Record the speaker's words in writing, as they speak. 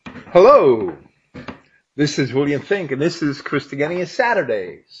Hello, this is William Fink, and this is Christogenea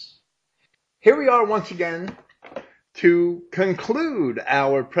Saturdays. Here we are once again to conclude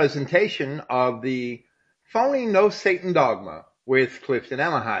our presentation of the Phony No Satan Dogma with Clifton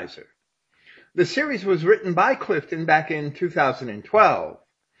Emahiser. The series was written by Clifton back in 2012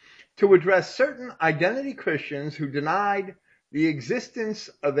 to address certain identity Christians who denied the existence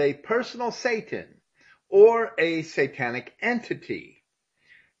of a personal Satan or a satanic entity.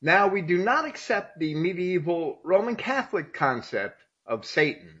 Now, we do not accept the medieval Roman Catholic concept of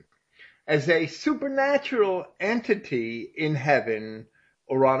Satan as a supernatural entity in heaven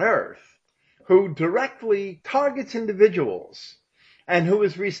or on earth who directly targets individuals and who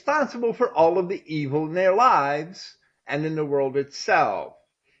is responsible for all of the evil in their lives and in the world itself.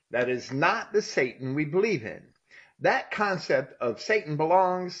 That is not the Satan we believe in. That concept of Satan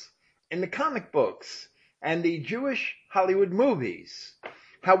belongs in the comic books and the Jewish Hollywood movies.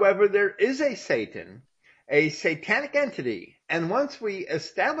 However, there is a Satan, a satanic entity, and once we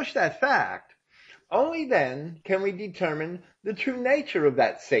establish that fact, only then can we determine the true nature of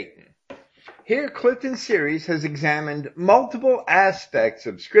that Satan. Here, Clifton's series has examined multiple aspects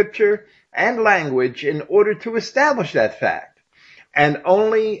of Scripture and language in order to establish that fact, and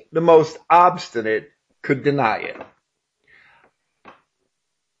only the most obstinate could deny it.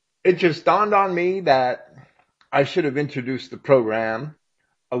 It just dawned on me that I should have introduced the program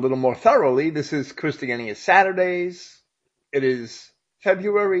a little more thoroughly. This is Christogenea Saturdays. It is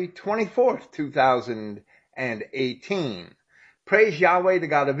February 24th, 2018. Praise Yahweh, the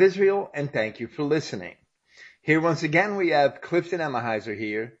God of Israel, and thank you for listening. Here once again we have Clifton Emahiser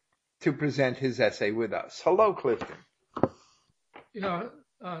here to present his essay with us. Hello, Clifton. Yeah,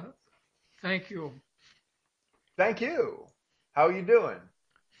 thank you. Thank you. How are you doing?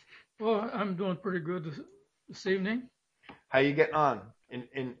 Well, I'm doing pretty good this evening. How are you getting on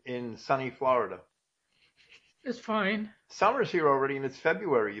in sunny Florida? It's fine. Summer's here already, and it's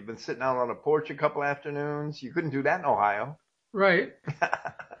February. You've been sitting out on a porch a couple afternoons. You couldn't do that in Ohio. Right.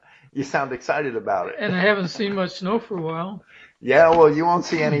 You sound excited about it. And I haven't seen much snow for a while. Yeah, well, you won't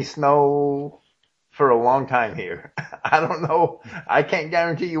see any snow for a long time here. I don't know. I can't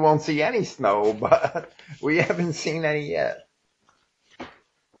guarantee you won't see any snow, but we haven't seen any yet.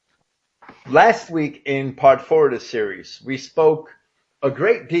 Last week in part 4 of the series, we spoke a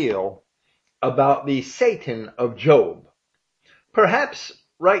great deal about the Satan of Job. Perhaps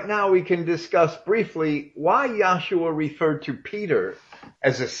right now we can discuss briefly why Yahshua referred to Peter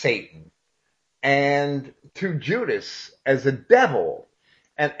as a Satan and to Judas as a devil.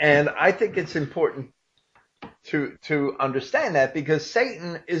 And I think it's important to understand that, because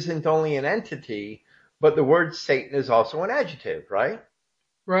Satan isn't only an entity, but the word Satan is also an adjective, right?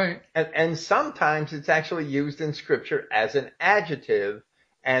 Right. And sometimes it's actually used in Scripture as an adjective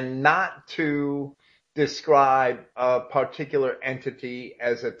and not to describe a particular entity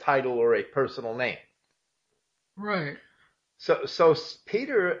as a title or a personal name. Right. So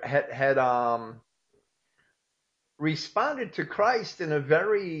Peter had responded to Christ in a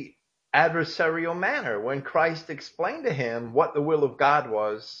very adversarial manner when Christ explained to him what the will of God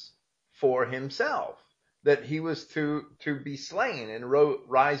was for himself, that he was to be slain and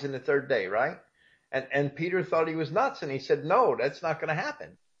rise in the third day, right? And Peter thought he was nuts, and he said, no, that's not going to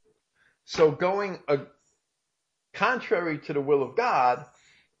happen. So going contrary to the will of God,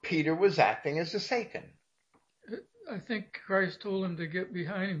 Peter was acting as a Satan. I think Christ told him to get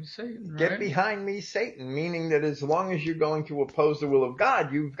behind him, Satan, right? Get behind me, Satan, meaning that as long as you're going to oppose the will of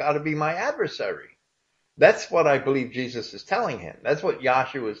God, you've got to be my adversary. That's what I believe Jesus is telling him. That's what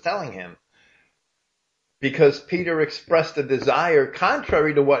Yahshua is telling him. Because Peter expressed a desire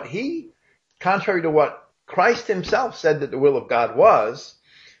contrary to what Christ himself said that the will of God was.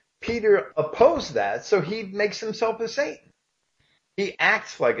 Peter opposed that, so he makes himself a Satan. He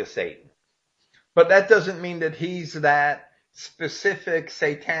acts like a Satan. But that doesn't mean that he's that specific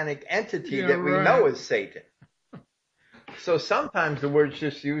satanic entity that we know as Satan. So sometimes the word's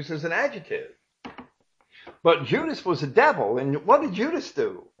just used as an adjective. But Judas was a devil, and what did Judas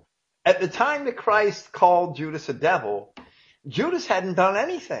do? At the time that Christ called Judas a devil, Judas hadn't done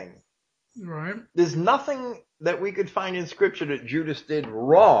anything. Right. There's nothing that we could find in Scripture that Judas did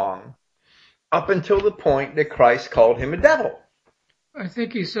wrong up until the point that Christ called him a devil. I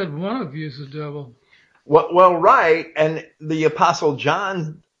think he said one of you is a devil. Well, right. And the Apostle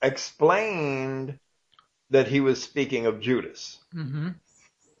John explained that he was speaking of Judas. Mm-hmm.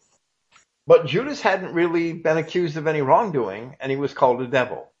 But Judas hadn't really been accused of any wrongdoing, and he was called a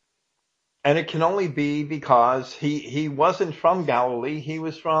devil. And it can only be because he wasn't from Galilee. He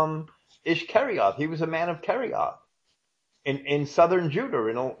was from Ishkarioth. He was a man of Kerioth. in southern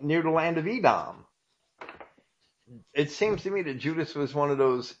Judah, near the land of Edom. It seems to me that Judas was one of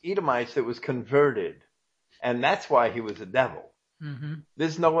those Edomites that was converted, and that's why he was a devil. Mm-hmm.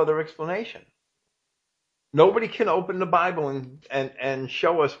 There's no other explanation. Nobody can open the Bible and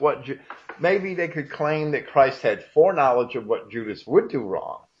show us what. Maybe they could claim that Christ had foreknowledge of what Judas would do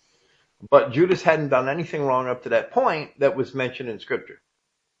wrong, but Judas hadn't done anything wrong up to that point that was mentioned in Scripture,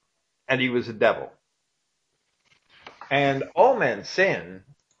 and he was a devil. And all men sin,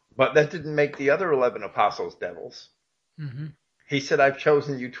 but that didn't make the other 11 apostles devils. Mm-hmm. He said, I've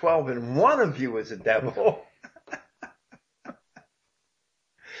chosen you 12, and one of you is a devil.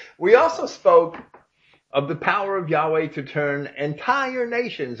 We also spoke of the power of Yahweh to turn entire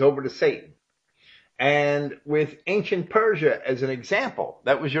nations over to Satan. And with ancient Persia as an example,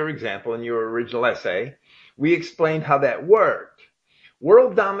 that was your example in your original essay, we explained how that worked.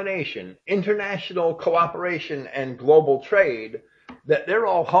 World domination, international cooperation, and global trade, that they're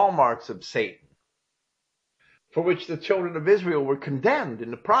all hallmarks of Satan, for which the children of Israel were condemned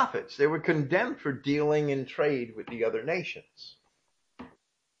in the prophets. They were condemned for dealing in trade with the other nations.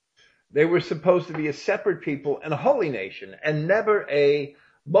 They were supposed to be a separate people and a holy nation, and never a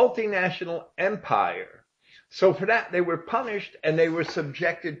multinational empire. So for that, they were punished, and they were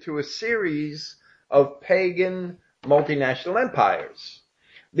subjected to a series of pagan multinational empires.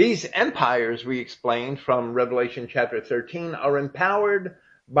 These empires, we explained from Revelation chapter 13, are empowered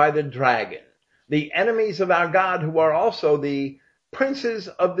by the dragon, the enemies of our God, who are also the princes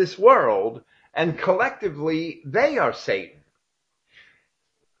of this world, and collectively they are Satan.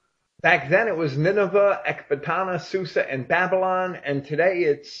 Back then it was Nineveh, Ecbatana, Susa, and Babylon, and today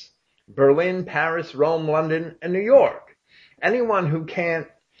it's Berlin, Paris, Rome, London, and New York. Anyone who can't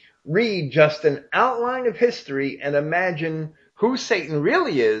read just an outline of history and imagine who Satan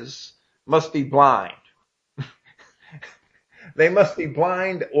really is must be blind. They must be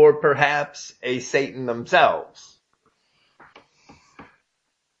blind, or perhaps a Satan themselves.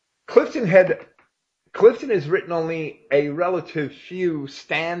 Clifton has written only a relative few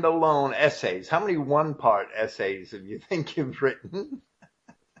standalone essays. How many one-part essays have you think you've written?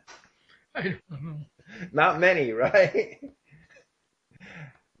 I don't know. Not many, right?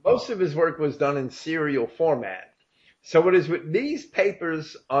 Most of his work was done in serial format. So it is with these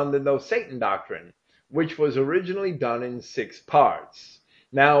papers on the No Satan doctrine, which was originally done in 6 parts.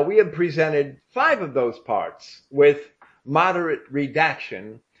 Now, we have presented 5 of those parts with moderate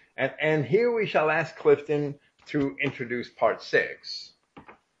redaction, and here we shall ask Clifton to introduce part 6.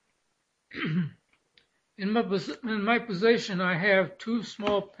 In my possession, I have 2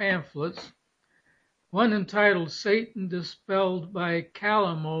 small pamphlets, one entitled Satan Dispelled by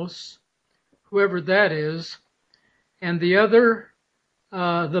Calamos, whoever that is, and the other,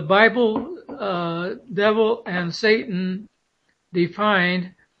 The Bible, Devil and Satan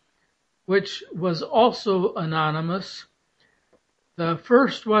Defined, which was also anonymous. The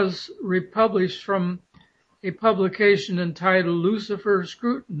first was republished from a publication entitled Lucifer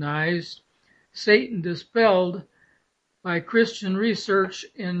Scrutinized, Satan Dispelled, by Christian Research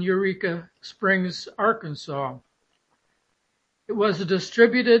in Eureka Springs, Arkansas. It was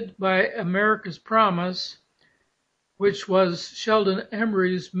distributed by America's Promise, which was Sheldon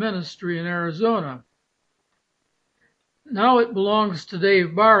Emery's ministry in Arizona. Now it belongs to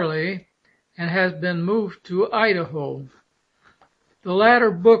Dave Barley and has been moved to Idaho. The latter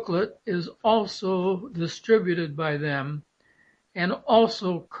booklet is also distributed by them, and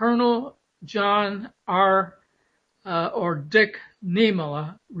also Colonel John R. or Dick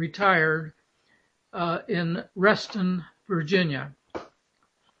Niemela, retired, in Reston, Virginia.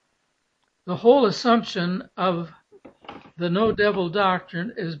 The whole assumption of the no devil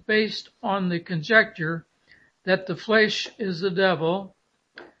doctrine is based on the conjecture that the flesh is the devil.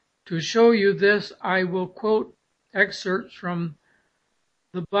 To show you this, I will quote excerpts from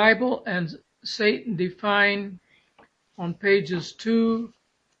the Bible and Satan Defined on pages 2,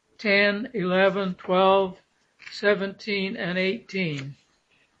 10, 11, 12, 17, and 18.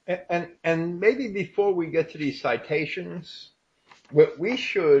 And maybe before we get to these citations, we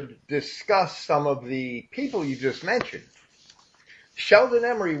should discuss some of the people you just mentioned. Sheldon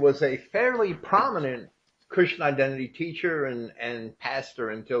Emery was a fairly prominent Christian identity teacher and pastor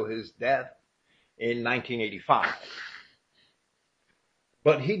until his death in 1985.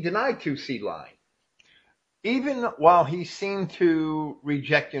 But he denied 2 line, even while he seemed to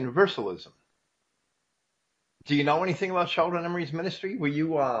reject universalism. Do you know anything about Sheldon Emery's ministry? Were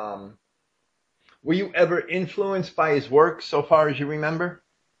you ever influenced by his work so far as you remember?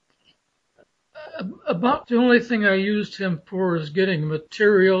 About the only thing I used him for is getting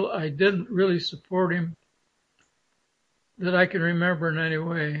material. I didn't really support him. that I can remember in any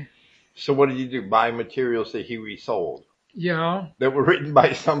way. So what did you do? Buy materials that he resold Yeah. that were written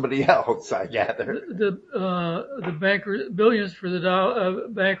by somebody else, I gather. The banker billions for the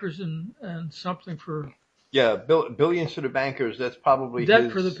bankers and something for Yeah, billions for the bankers. That's probably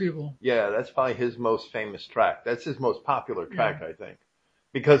debt for the people. Yeah, that's probably his most famous tract. That's his most popular tract, Yeah. I think,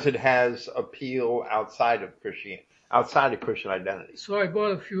 because it has appeal outside of Christian identity. So I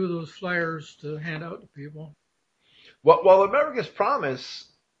bought a few of those flyers to hand out to people. Well, America's Promise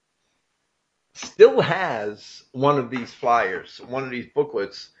still has one of these flyers, one of these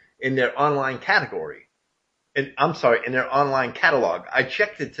booklets in their online category. In their online catalog. I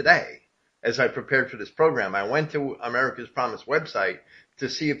checked it today as I prepared for this program. I went to America's Promise website to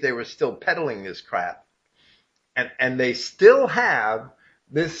see if they were still peddling this crap. And they still have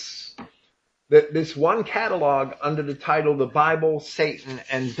this one catalog under the title The Bible, Satan,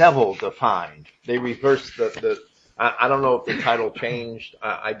 and Devil Defined. They reversed I don't know if the title changed.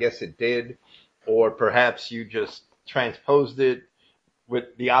 I guess it did. Or perhaps you just transposed it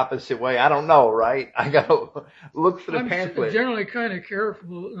with the opposite way. I don't know, right? I got to look for the pamphlet. I'm generally kind of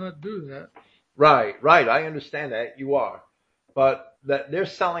careful not to do that. Right. I understand that. You are. But that they're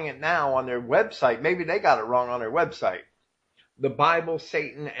selling it now on their website. Maybe they got it wrong on their website. The Bible,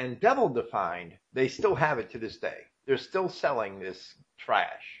 Satan, and Devil Defined. They still have it to this day. They're still selling this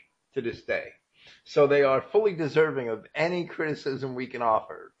trash to this day. So they are fully deserving of any criticism we can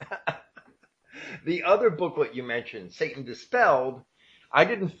offer. The other booklet you mentioned, Satan Dispelled, I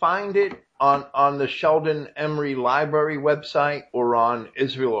didn't find it on the Sheldon Emery Library website or on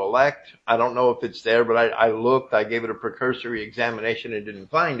Israel Elect. I don't know if it's there, but I looked. I gave it a precursory examination and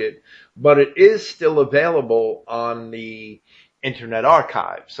didn't find it. But it is still available on the Internet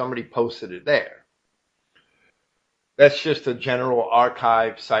Archive. Somebody posted it there. That's just a general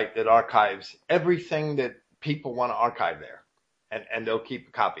archive site that archives everything that people want to archive there. And they'll keep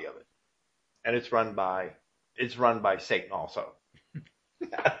a copy of it. And it's run by Satan also.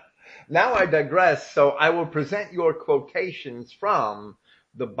 Now I digress, so I will present your quotations from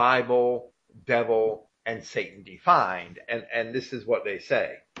the Bible, Devil, and Satan Defined, and this is what they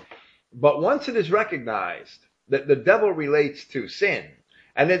say. But once it is recognized that the devil relates to sin,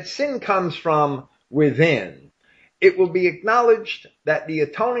 and that sin comes from within, it will be acknowledged that the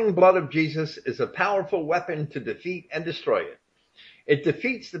atoning blood of Jesus is a powerful weapon to defeat and destroy it. It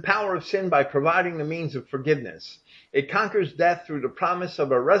defeats the power of sin by providing the means of forgiveness. It conquers death through the promise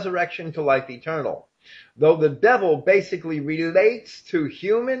of a resurrection to life eternal. Though the devil basically relates to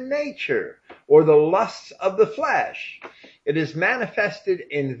human nature or the lusts of the flesh, it is manifested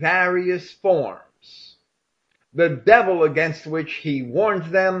in various forms. The devil against which he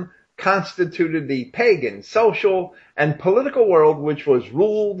warned them constituted the pagan, social, and political world which was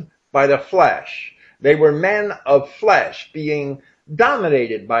ruled by the flesh. They were men of flesh, being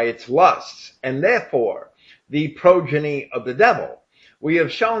dominated by its lusts, and therefore the progeny of the devil. We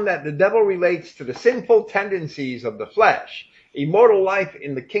have shown that the devil relates to the sinful tendencies of the flesh. Immortal life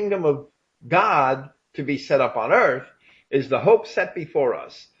in the kingdom of God to be set up on earth is the hope set before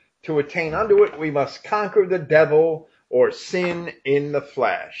us. To attain unto it, we must conquer the devil or sin in the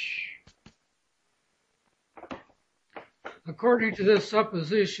flesh. According to this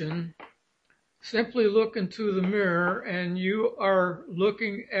supposition, simply look into the mirror and you are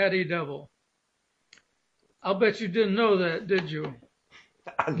looking at a devil. I'll bet you didn't know that, did you?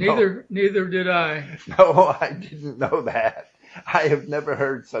 Neither did I. No, I didn't know that. I have never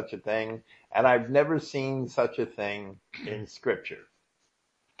heard such a thing, and I've never seen such a thing in Scripture.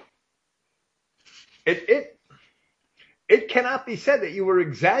 It cannot be said that you were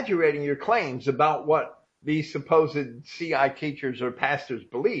exaggerating your claims about what these supposed CI teachers or pastors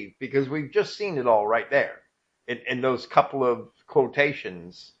believe, because we've just seen it all right there in those couple of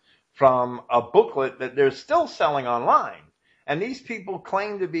quotations from a booklet that they're still selling online. And these people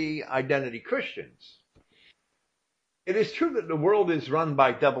claim to be identity Christians. It is true that the world is run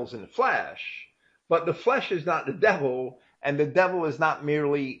by devils in the flesh, but the flesh is not the devil, and the devil is not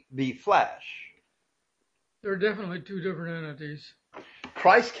merely the flesh. There are definitely two different entities.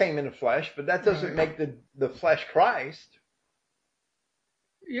 Christ came in the flesh, but that doesn't make the flesh Christ.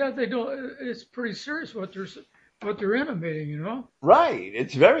 Yeah, they don't. It's pretty serious what they're intimating, you know. Right.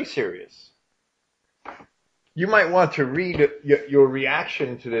 It's very serious. You might want to read your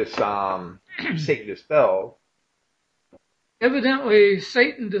reaction to this Satan Dispelled. Evidently,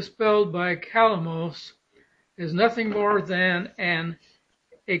 Satan Dispelled by Calamos is nothing more than an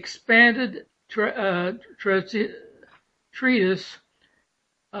expanded treatise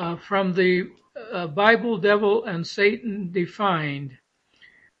from the Bible, Devil, and Satan Defined.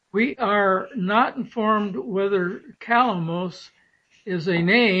 We are not informed whether Calamos is a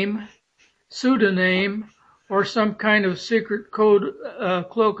name, pseudonym, or some kind of secret code,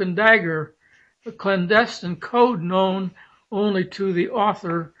 cloak and dagger, a clandestine code known only to the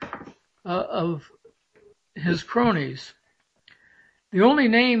author of his cronies. The only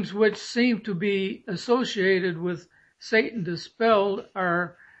names which seem to be associated with Satan Dispelled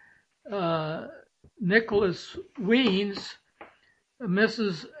are Nicholas Weens,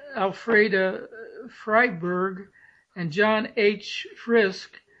 Mrs. Alfreda Freiberg, and John H.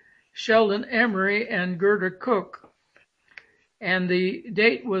 Frisk, Sheldon Emery, and Gerda Cook. And the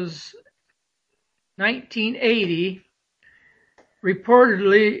date was 1980.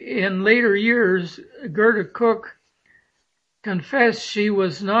 Reportedly, in later years, Gerda Cook confessed she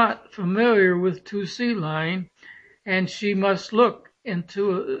was not familiar with 2C line, and she must look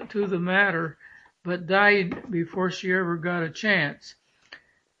into the matter, but died before she ever got a chance.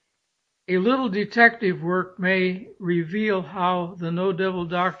 A little detective work may reveal how the no devil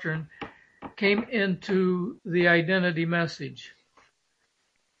doctrine came into the identity message.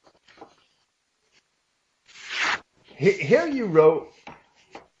 Here you wrote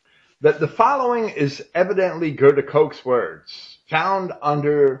that the following is evidently Gerda Koch's words, found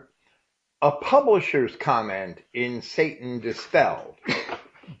under a publisher's comment in Satan Dispelled.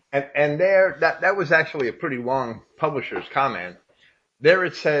 And there, that was actually a pretty long publisher's comment. There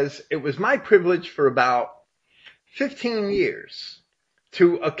it says, it was my privilege for about 15 years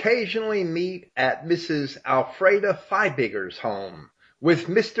to occasionally meet at Mrs. Alfreda Feibiger's home with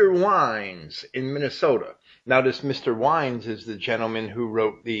Mr. Wines in Minnesota. Now, this Mr. Wines is the gentleman who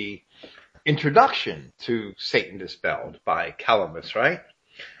wrote the introduction to Satan Dispelled by Calamus, right?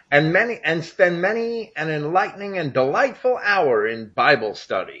 And spend many an enlightening and delightful hour in Bible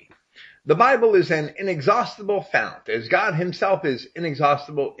study. The Bible is an inexhaustible fount, as God himself is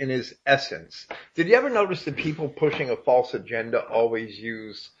inexhaustible in his essence. Did you ever notice that people pushing a false agenda always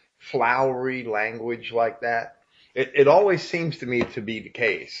use flowery language like that? It always seems to me to be the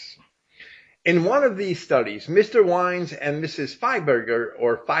case. In one of these studies, Mr. Wines and Mrs.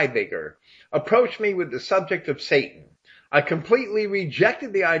 Feibiger approached me with the subject of Satan. I completely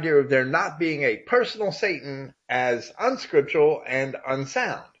rejected the idea of there not being a personal Satan as unscriptural and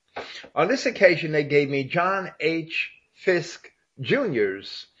unsound. On this occasion, they gave me John H. Fisk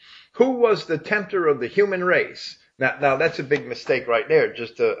Jr.'s Who Was the Tempter of the Human Race? Now that's a big mistake right there,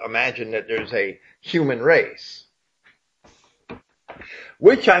 just to imagine that there's a human race.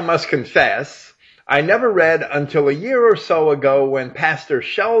 Which I must confess, I never read until a year or so ago when Pastor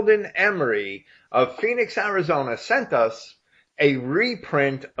Sheldon Emery of Phoenix, Arizona sent us a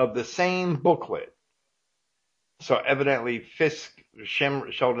reprint of the same booklet. So evidently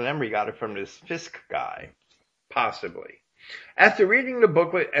Sheldon Emery got it from this Fisk guy, possibly. After reading the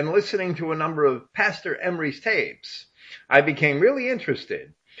booklet and listening to a number of Pastor Emery's tapes, I became really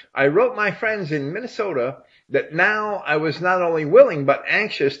interested. I wrote my friends in Minnesota that now I was not only willing but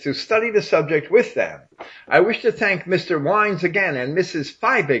anxious to study the subject with them. I wish to thank Mr. Wines again and Mrs.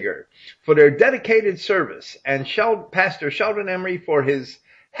 Feibiger for their dedicated service, and Pastor Sheldon Emery for his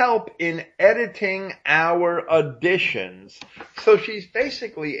help in editing our editions. So she's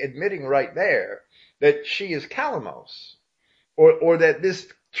basically admitting right there that she is Calamos, or that this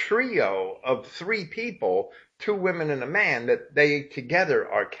trio of three people, 2 women and a man, that they together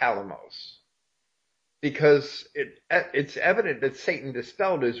are Calamos. Because it's evident that Satan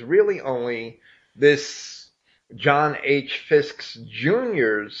Dispelled is really only this John H. Fisk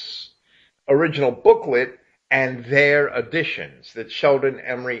Jr.'s original booklet and their editions that Sheldon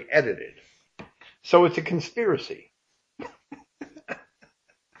Emery edited. So it's a conspiracy.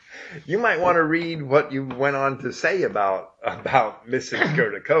 You might want to read what you went on to say about Mrs.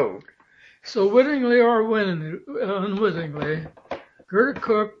 Gerda Koch. So wittingly or unwittingly, Gerda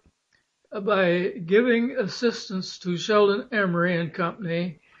Cook, by giving assistance to Sheldon Emery and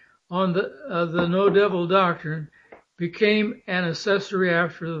Company on the No Devil Doctrine, became an accessory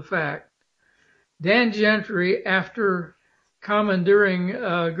after the fact. Dan Gentry, after commandeering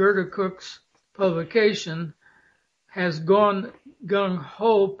Gerda Cook's publication, has gone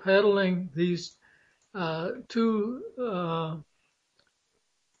gung-ho peddling these 2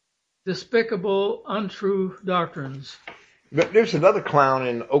 despicable, untrue doctrines. But there's another clown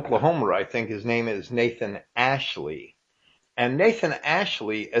in Oklahoma, I think his name is Nathan Ashley. And Nathan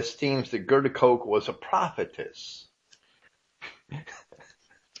Ashley esteems that Gerda Koch was a prophetess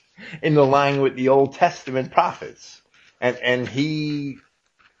in the line with the Old Testament prophets. And he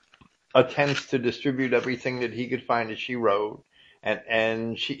attempts to distribute everything that he could find that she wrote.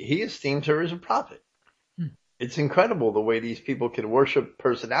 And he esteems her as a prophet. It's incredible the way these people can worship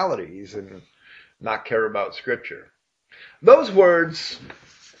personalities and not care about Scripture. Those words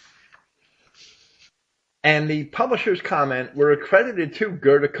and the publisher's comment were accredited to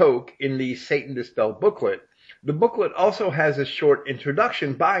Gerda Koch in the Satan Dispelled booklet. The booklet also has a short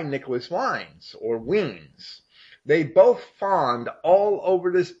introduction by Nicholas Wines, or Weens. They both fawned all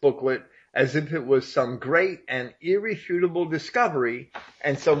over this booklet as if it was some great and irrefutable discovery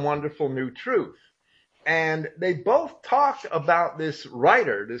and some wonderful new truth. And they both talked about this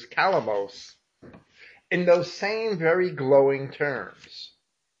writer, this Calamos, in those same very glowing terms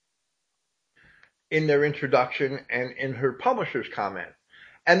in their introduction and in her publisher's comment.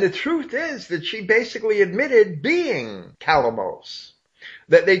 And the truth is that she basically admitted being Calamos,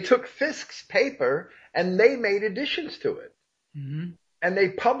 that they took Fisk's paper and they made additions to it. Mm-hmm. And they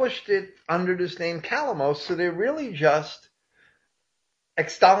published it under this name Calamos, so they're really just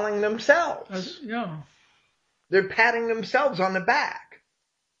extolling themselves. Yeah. They're patting themselves on the back.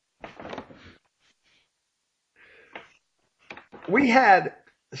 We had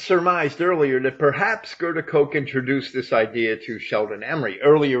surmised earlier that perhaps Gerda Koch introduced this idea to Sheldon Emery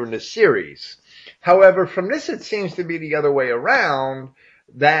earlier in the series. However, from this it seems to be the other way around,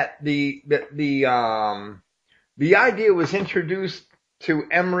 that the idea was introduced to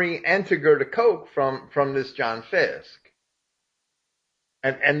Emery and to Gerda Koch from this John Fisk.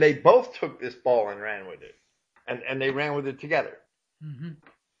 And they both took this ball and ran with it. And they ran with it together. Mm-hmm.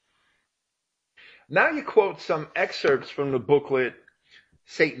 Now you quote some excerpts from the booklet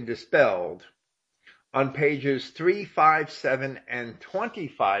Satan Dispelled on pages 3, 5, 7, and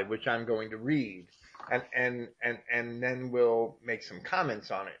 25, which I'm going to read, and then we'll make some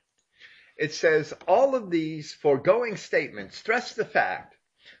comments on it. It says, all of these foregoing statements stress the fact,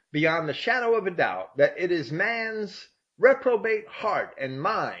 beyond the shadow of a doubt, that it is man's reprobate heart and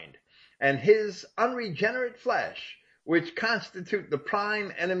mind and his unregenerate flesh which constitute the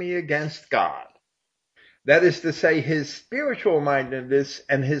prime enemy against God. That is to say, his spiritual mindedness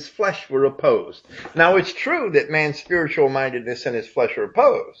and his flesh were opposed. Now, it's true that man's spiritual mindedness and his flesh are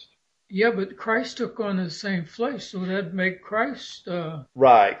opposed. Yeah, but Christ took on the same flesh, so that'd make Christ...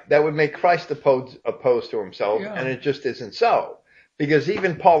 Right. That would make Christ opposed to himself, Yeah. And it just isn't so. Because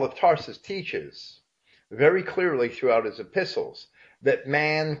even Paul of Tarsus teaches very clearly throughout his epistles that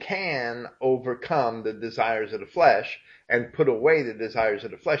man can overcome the desires of the flesh and put away the desires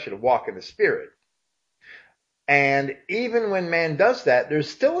of the flesh and walk in the Spirit. And even when man does that, there's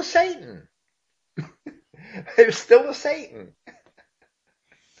still a Satan. There's still a Satan.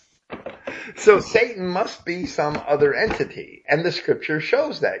 So Satan must be some other entity. And the scripture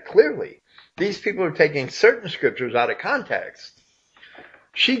shows that clearly. These people are taking certain scriptures out of context.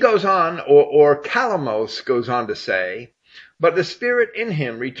 She goes on, or Calamos goes on to say, but the Spirit in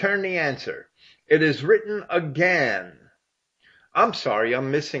him returned the answer. It is written again. I'm sorry,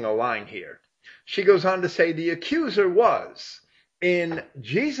 I'm missing a line here. She goes on to say the accuser was, in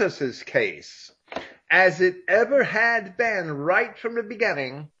Jesus's case, as it ever had been right from the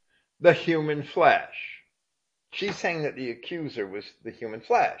beginning, the human flesh. She's saying that the accuser was the human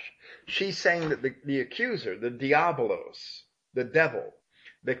flesh. She's saying that the accuser, the diabolos, the devil,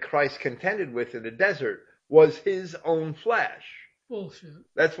 that Christ contended with in the desert was his own flesh. Bullshit.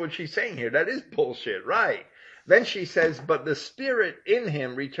 That's what she's saying here. That is bullshit, right? Then she says, but the Spirit in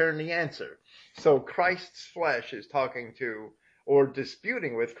him returned the answer. So Christ's flesh is talking to or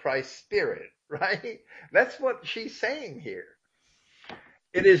disputing with Christ's Spirit, right? That's what she's saying here.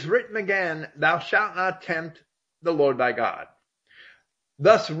 It is written again, thou shalt not tempt the Lord thy God.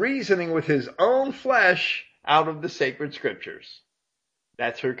 Thus reasoning with his own flesh out of the sacred scriptures.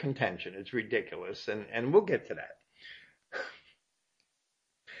 That's her contention. It's ridiculous, and we'll get to that.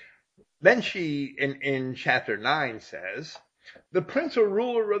 Then she, in chapter 9, says, the prince or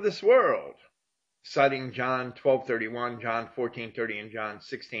ruler of this world, citing John 12:31, John 14:30, and John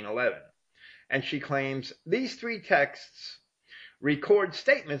 16:11. And she claims these three texts record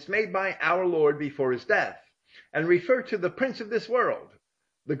statements made by our Lord before his death and refer to the prince of this world,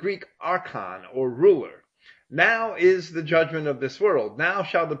 the Greek archon or ruler. Now is the judgment of this world. Now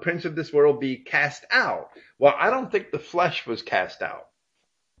shall the prince of this world be cast out. Well, I don't think the flesh was cast out.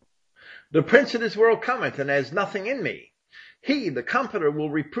 The prince of this world cometh and has nothing in me. He, the comforter, will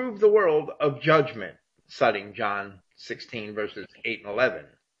reprove the world of judgment, citing John 16 verses 8 and 11.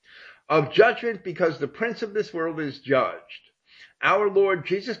 Of judgment because the prince of this world is judged. Our Lord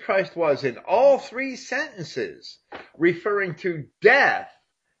Jesus Christ was in all three sentences referring to death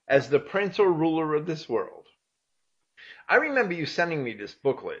as the prince or ruler of this world. I remember you sending me this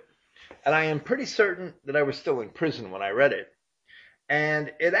booklet, and I am pretty certain that I was still in prison when I read it.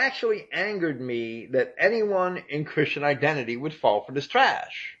 And it actually angered me that anyone in Christian identity would fall for this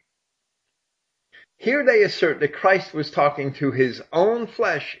trash. Here they assert that Christ was talking to his own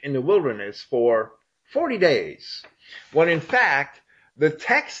flesh in the wilderness for 40 days, when in fact, the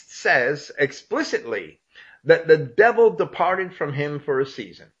text says explicitly that the devil departed from him for a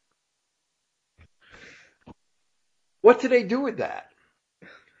season. What do they do with that?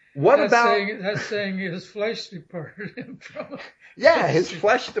 That's saying his flesh departed him from him. Yeah, his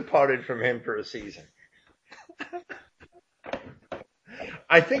flesh departed from him for a season.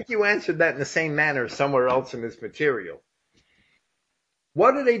 I think you answered that in the same manner somewhere else in this material.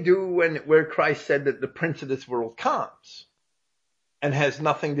 What do they do where Christ said that the prince of this world comes and has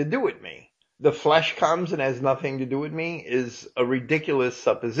nothing to do with me? The flesh comes and has nothing to do with me is a ridiculous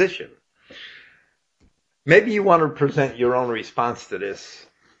supposition. Maybe you want to present your own response to this.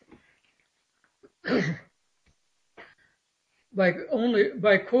 By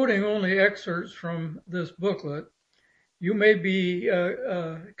quoting only excerpts from this booklet, you may be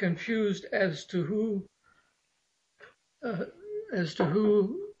confused as to who. As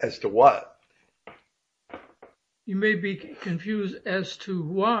to what? You may be confused as to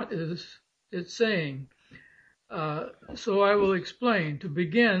what is it saying. So I will explain. To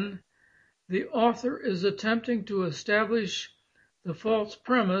begin, the author is attempting to establish the false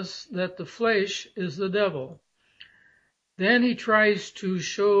premise that the flesh is the devil. Then he tries to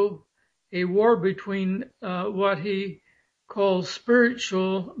show a war between what he calls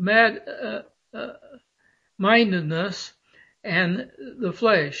spiritual mindedness and the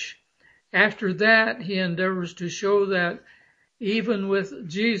flesh. After that, he endeavors to show that even with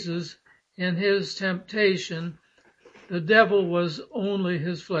Jesus in his temptation, the devil was only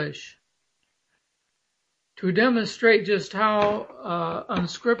his flesh. To demonstrate just how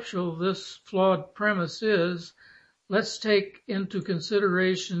unscriptural this flawed premise is, let's take into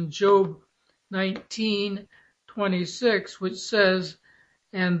consideration Job 19:26, which says,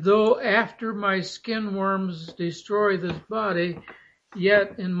 "And though after my skin worms destroy this body,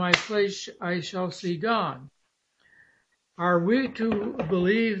 yet in my flesh I shall see God." Are we to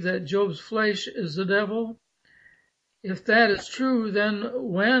believe that Job's flesh is the devil? If that is true, then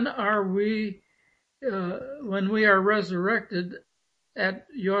when we are resurrected at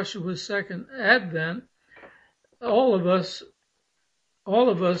Yahshua's second advent, all of us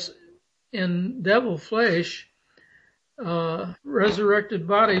in devil flesh, resurrected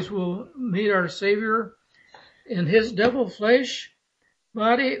bodies will meet our Savior in his devil flesh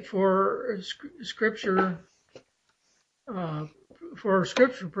body, for Scripture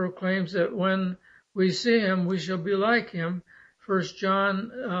proclaims that when we see him, we shall be like him. 1 John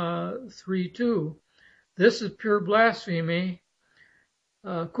 3:2. This is pure blasphemy.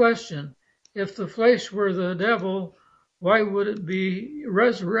 Question: if the flesh were the devil, why would it be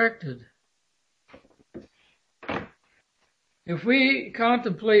resurrected? If we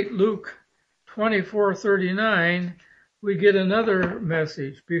contemplate Luke 24:39, we get another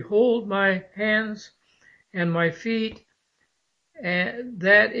message. "Behold my hands and my feet, and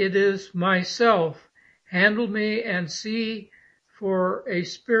that it is myself. Handle me and see, for a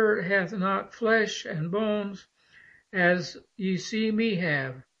spirit hath not flesh and bones, as ye see me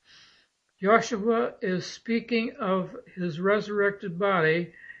have." Joshua is speaking of his resurrected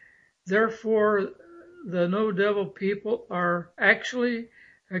body. Therefore, the no-devil people are actually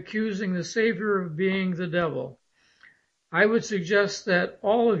accusing the Savior of being the devil. I would suggest that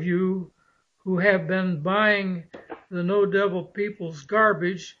all of you who have been buying the no-devil people's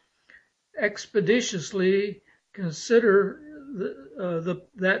garbage expeditiously consider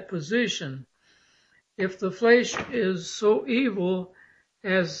that position. If the flesh is so evil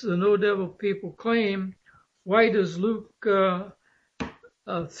as the no-devil people claim, why does Luke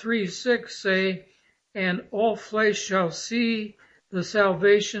 3:6 say, "And all flesh shall see the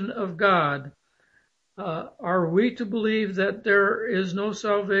salvation of God"? Are we to believe that there is no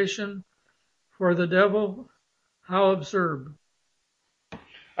salvation for the devil? How absurd.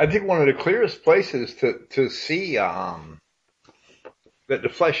 I think one of the clearest places to see that the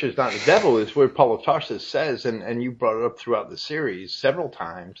flesh is not the devil is where Paul of Tarsus says, and you brought it up throughout the series several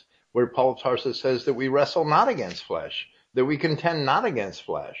times, where Paul of Tarsus says that we wrestle not against flesh, that we contend not against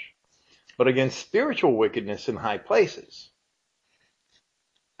flesh, but against spiritual wickedness in high places.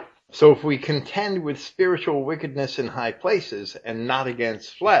 So if we contend with spiritual wickedness in high places and not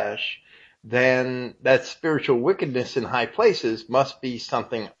against flesh, then that spiritual wickedness in high places must be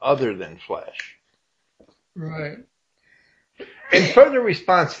something other than flesh. Right. In further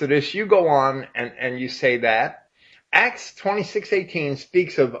response to this, you go on and you say that Acts 26:18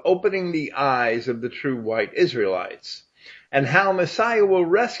 speaks of opening the eyes of the true white Israelites. and how Messiah will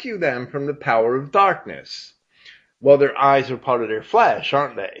rescue them from the power of darkness. Well, their eyes are part of their flesh,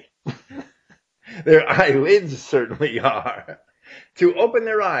 aren't they? Their eyelids certainly are. To open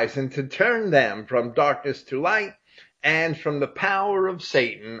their eyes and to turn them from darkness to light and from the power of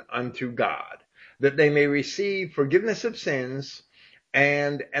Satan unto God, that they may receive forgiveness of sins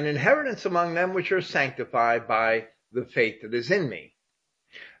and an inheritance among them which are sanctified by the faith that is in me.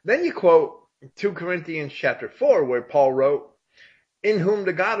 Then you quote 2 Corinthians chapter 4, where Paul wrote, in whom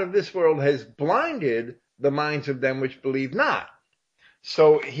the God of this world has blinded the minds of them which believe not.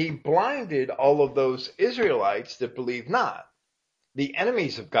 So he blinded all of those Israelites that believe not. The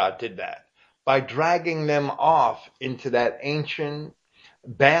enemies of God did that by dragging them off into that ancient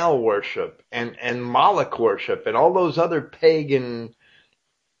Baal worship and Moloch worship and all those other pagan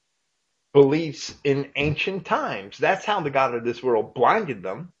beliefs in ancient times. That's how the God of this world blinded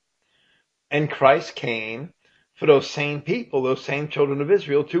them. And Christ came for those same people, those same children of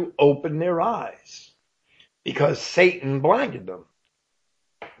Israel, to open their eyes because Satan blinded them.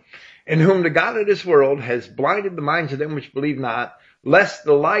 In whom the God of this world has blinded the minds of them which believe not, lest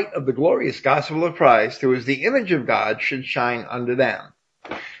the light of the glorious gospel of Christ, who is the image of God, should shine unto them.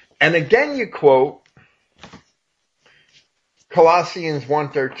 And again you quote Colossians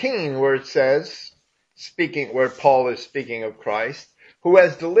 1:13, where it says, where Paul is speaking of Christ, who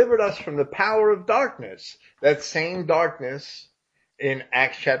has delivered us from the power of darkness, that same darkness in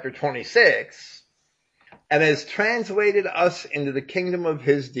Acts chapter 26, and has translated us into the kingdom of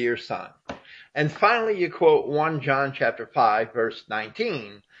his dear Son. And finally, you quote 1 John chapter 5, verse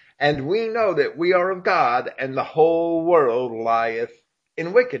 19, and we know that we are of God, and the whole world lieth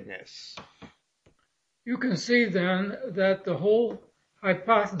in wickedness. You can see then that the whole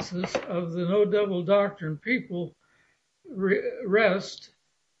hypothesis of the no devil doctrine people rest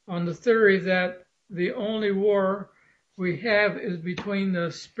on the theory that the only war we have is between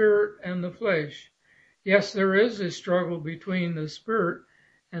the spirit and the flesh. Yes, there is a struggle between the spirit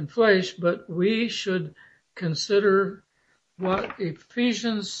and flesh, but we should consider what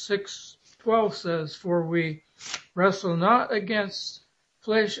Ephesians 6:12 says, for we wrestle not against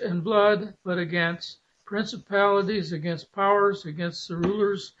flesh and blood, but against principalities, against powers, against the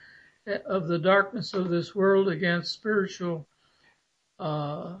rulers of the darkness of this world, against spiritual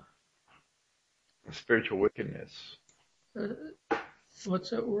wickedness. What's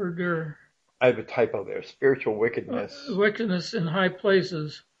that word there? I have a typo there. Spiritual wickedness. Wickedness in high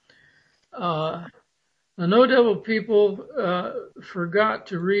places. The no devil people forgot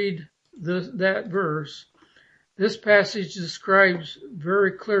to read that verse. This passage describes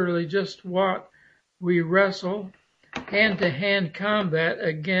very clearly just what we wrestle hand-to-hand combat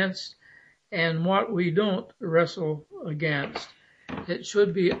against and what we don't wrestle against. It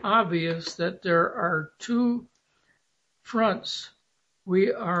should be obvious that there are two fronts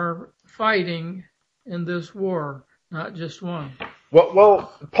we are fighting in this war, not just one.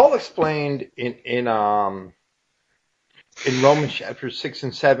 Well, Paul explained in Romans chapter 6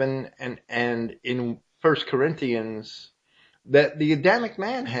 and 7 and in 1 Corinthians that the Adamic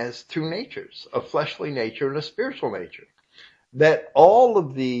man has two natures, a fleshly nature and a spiritual nature. That all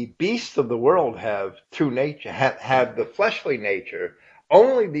of the beasts of the world have two nature, have the fleshly nature.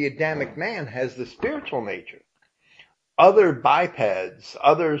 Only the Adamic man has the spiritual nature. Other bipeds,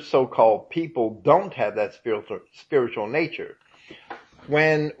 other so-called people don't have that spiritual nature.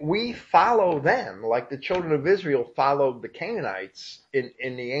 When we follow them, like the children of Israel followed the Canaanites in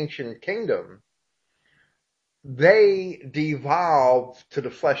the ancient kingdom, they devolve to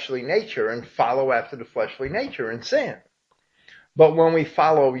the fleshly nature and follow after the fleshly nature and sin. But when we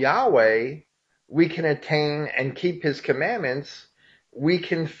follow Yahweh, we can attain and keep his commandments. We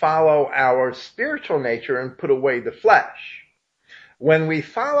can follow our spiritual nature and put away the flesh. When we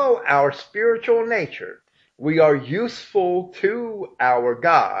follow our spiritual nature, we are useful to our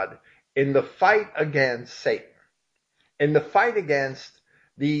God in the fight against Satan, in the fight against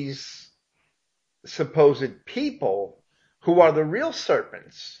these supposed people who are the real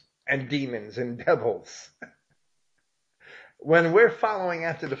serpents and demons and devils. When we're following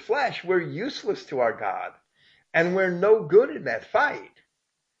after the flesh, we're useless to our God, and we're no good in that fight.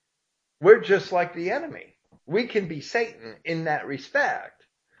 We're just like the enemy. We can be Satan in that respect.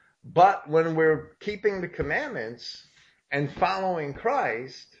 But when we're keeping the commandments and following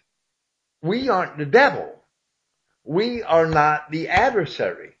Christ, we aren't the devil. We are not the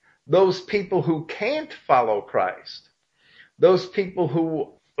adversary. Those people who can't follow Christ, those people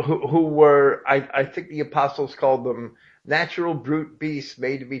who were, I think the apostles called them natural brute beasts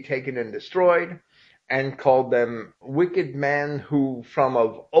made to be taken and destroyed, and called them wicked men who from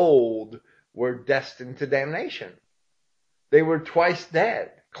of old were destined to damnation. They were twice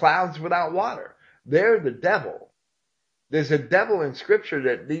dead, clouds without water. They're the devil. There's a devil in Scripture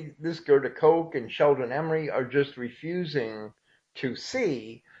that this Gerda Koch and Sheldon Emery are just refusing to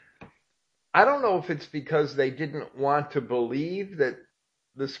see. I don't know if it's because they didn't want to believe that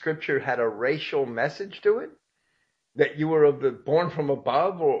the Scripture had a racial message to it, that you were born from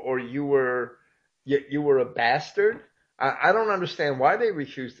above, or you were a bastard. I don't understand why they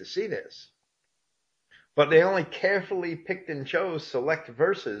refuse to see this. But they only carefully picked and chose select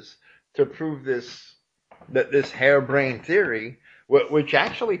verses to prove this harebrained theory, which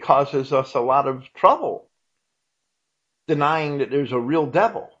actually causes us a lot of trouble, denying that there's a real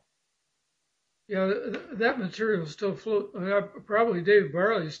devil. Yeah, that material is still probably Dave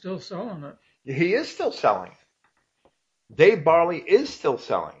Barley's still selling it. He is still selling it. Dave Barley is still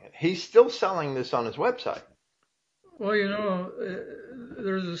selling it. He's still selling this on his website. Well,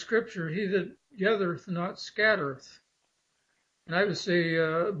 there's a scripture, he that gathereth not scattereth. And I would say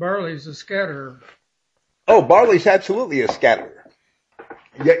Barley's a scatterer. Oh, Barley's absolutely a scatterer.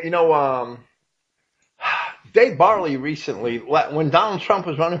 Yeah, Dave Barley recently, when Donald Trump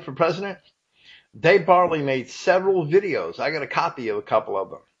was running for president, Dave Barley made several videos. I got a copy of a couple of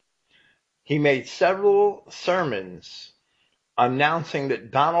them. He made several sermons announcing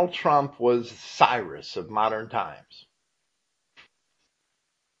that Donald Trump was Cyrus of modern times.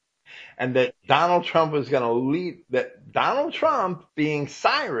 And that Donald Trump was going to lead, that Donald Trump, being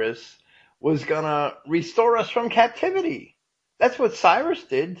Cyrus, was going to restore us from captivity. That's what Cyrus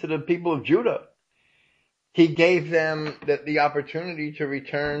did to the people of Judah. He gave them the opportunity to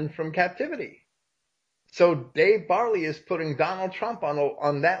return from captivity. So Dave Barley is putting Donald Trump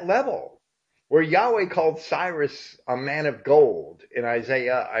on that level, where Yahweh called Cyrus a man of gold in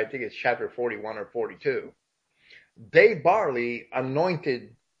Isaiah, I think it's chapter 41 or 42. Dave Barley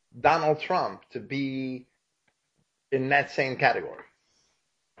anointed Donald Trump to be in that same category.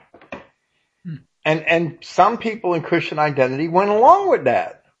 And some people in Christian identity went along with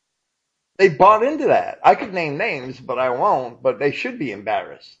that. They bought into that. I could name names, but I won't, but they should be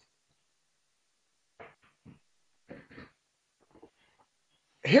embarrassed.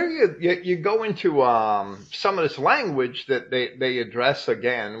 Here you go into some of this language that they address.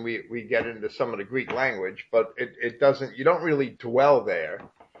 Again, we get into some of the Greek language, but it doesn't, you don't really dwell there.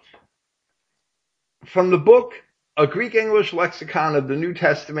 From the book, A Greek-English Lexicon of the New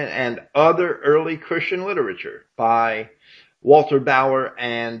Testament and Other Early Christian Literature by Walter Bauer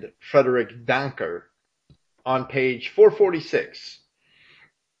and Frederick Danker, on page 446.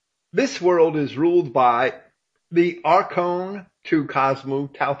 This world is ruled by the Archon to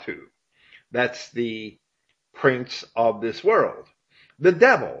Cosmu Tautu. That's the prince of this world. The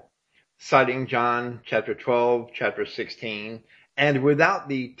devil, citing John chapter 12, chapter 16, and without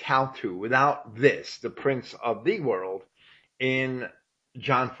the Tautu, without this, the prince of the world, in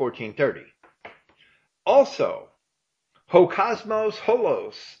John 14:30. Also, ho cosmos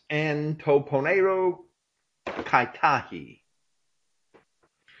holos en to ponero kaitahi.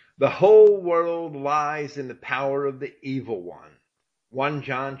 The whole world lies in the power of the evil one. 1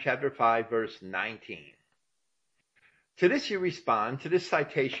 John chapter 5, verse 19. To this you respond, to this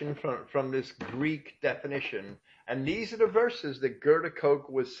citation from this Greek definition, and these are the verses that Gerda Koch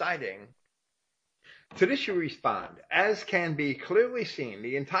was citing. To this you respond, as can be clearly seen,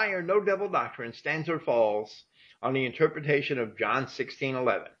 the entire no devil doctrine stands or falls on the interpretation of John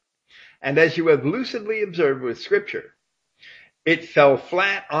 16:11. And as you have lucidly observed with Scripture, it fell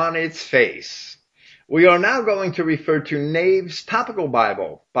flat on its face. We are now going to refer to Nave's Topical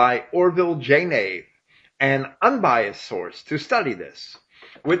Bible by Orville J. Nave, an unbiased source, to study this.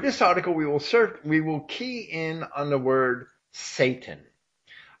 With this article, we will key in on the word Satan.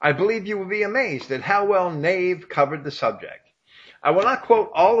 I believe you will be amazed at how well Nave covered the subject. I will not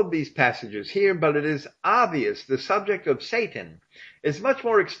quote all of these passages here, but it is obvious the subject of Satan is much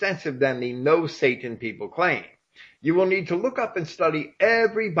more extensive than the no Satan people claim. You will need to look up and study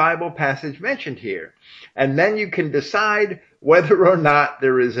every Bible passage mentioned here, and then you can decide whether or not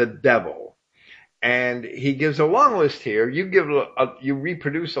there is a devil. And he gives a long list here. You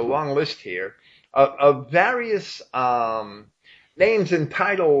reproduce a long list here of various names and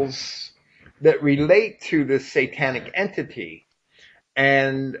titles that relate to this satanic entity.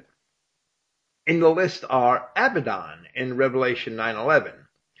 And in the list are Abaddon in Revelation 9:11.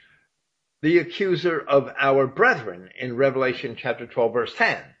 The accuser of our brethren in Revelation chapter 12, verse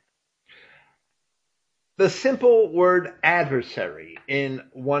 10. The simple word adversary in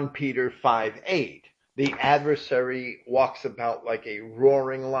 1 Peter 5:8. The adversary walks about like a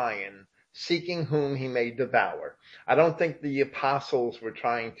roaring lion, seeking whom he may devour. I don't think the apostles were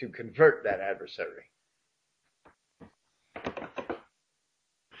trying to convert that adversary.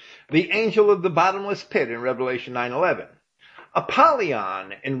 The angel of the bottomless pit in Revelation 9:11.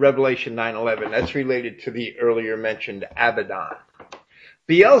 Apollyon in Revelation 9:11. That's related to the earlier mentioned Abaddon.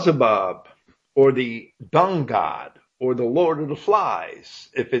 Beelzebub, or the dung god, or the Lord of the Flies,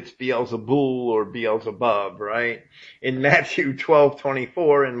 if it's Beelzebul or Beelzebub, right? In Matthew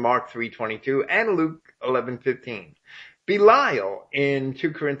 12:24 and Mark 3:22 and Luke 11:15. Belial in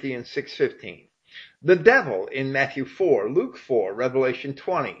 2 Corinthians 6:15. The devil in Matthew 4, Luke 4, Revelation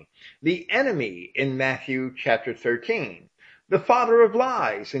 20. The enemy in Matthew chapter 13. The father of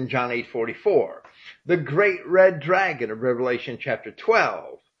lies in John 8:44. The great red dragon of Revelation chapter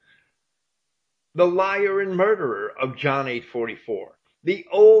 12. The liar and murderer of John 8:44. The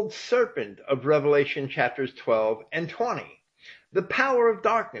old serpent of Revelation chapters 12 and 20. The power of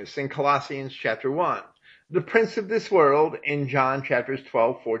darkness in Colossians chapter 1. The prince of this world in John chapters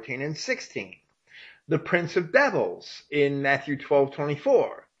 12, 14, and 16. The prince of devils in Matthew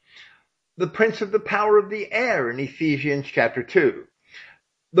 12:24. The prince of the power of the air in Ephesians chapter 2.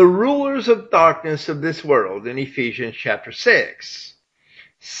 The rulers of darkness of this world in Ephesians chapter 6.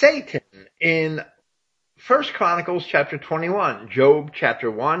 Satan in 1 Chronicles chapter 21, Job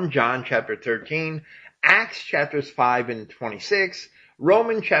chapter 1, John chapter 13, Acts chapters 5 and 26,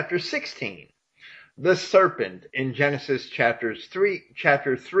 Romans chapter 16. The serpent in Genesis chapter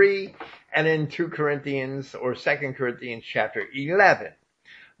 3, and in 2 Corinthians or 2 Corinthians chapter 11.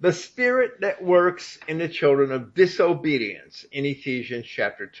 The spirit that works in the children of disobedience in Ephesians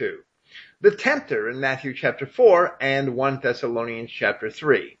chapter 2. The tempter in Matthew chapter 4 and 1 Thessalonians chapter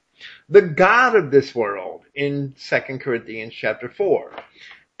 3. The god of this world in 2 Corinthians chapter 4.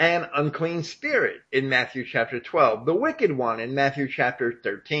 An unclean spirit in Matthew chapter 12. The wicked one in Matthew chapter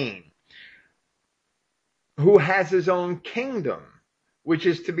 13. Who has his own kingdom, which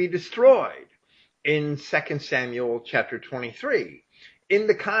is to be destroyed in 2 Samuel chapter 23, in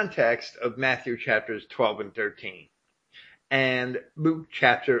the context of Matthew chapters 12 and 13, and Luke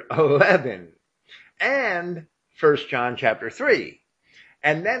chapter 11, and 1 John chapter 3,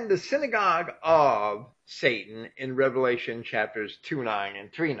 and then the synagogue of Satan in Revelation chapters 2:9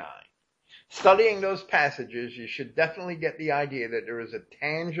 and 3:9. Studying those passages, you should definitely get the idea that there is a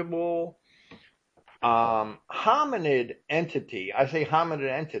tangible hominid entity. I say hominid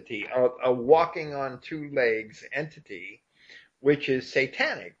entity, a walking on two legs entity, which is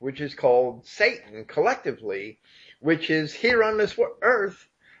satanic, which is called Satan collectively, which is here on this earth,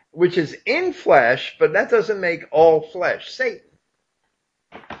 which is in flesh, but that doesn't make all flesh Satan.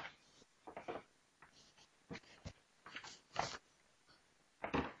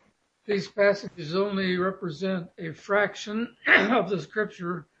 These passages only represent a fraction of the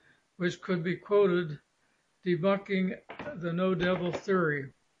scripture which could be quoted debunking the no devil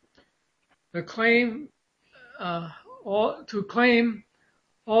theory. To claim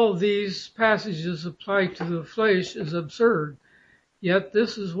all these passages apply to the flesh is absurd, yet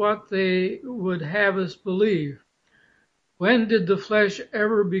this is what they would have us believe. When did the flesh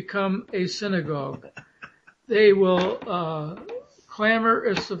ever become a synagogue? They will clamor,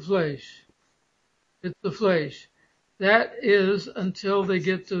 it's the flesh. It's the flesh. That is until they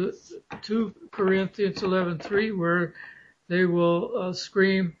get to 2 Corinthians 11:3, where they will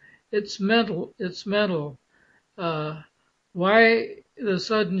scream, it's mental, it's mental. Why the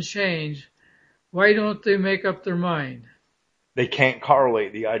sudden change? Why don't they make up their mind? They can't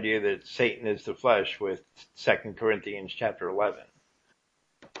correlate the idea that Satan is the flesh with 2 Corinthians chapter 11.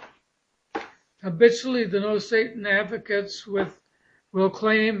 Habitually, the no Satan advocates will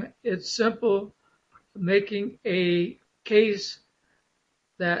claim it's simple, making a case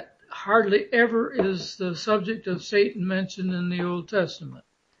that hardly ever is the subject of Satan mentioned in the Old Testament.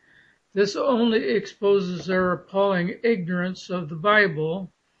 This only exposes their appalling ignorance of the Bible.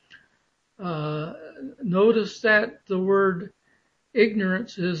 Notice that the word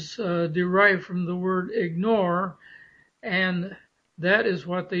ignorance is derived from the word ignore, and that is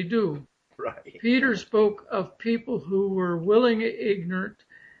what they do. Right. Peter spoke of people who were willingly ignorant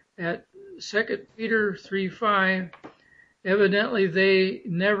at 2 Peter 3:5. Evidently, they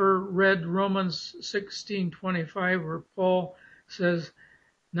never read Romans 16:25, where Paul says,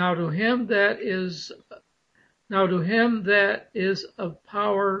 Now to him that is of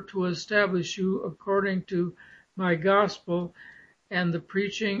power to establish you according to my gospel and the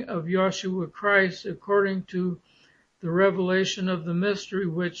preaching of Yeshua Christ according to the revelation of the mystery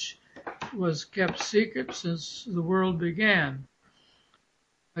which was kept secret since the world began.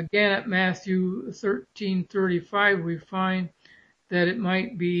 Again, at Matthew 13:35, we find that it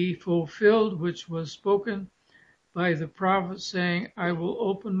might be fulfilled, which was spoken by the prophet, saying, I will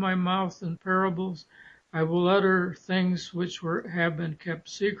open my mouth in parables, I will utter things which have been kept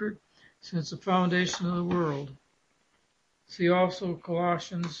secret since the foundation of the world. See also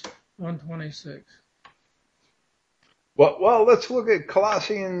Colossians 1:26. Well, let's look at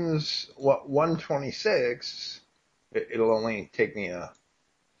Colossians 1:26. It'll only take me a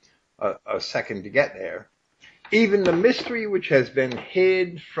second to get there. Even the mystery which has been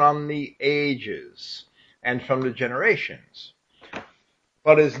hid from the ages and from the generations,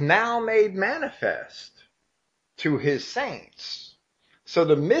 but is now made manifest to his saints. So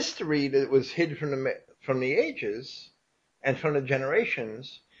the mystery that was hid from the ages and from the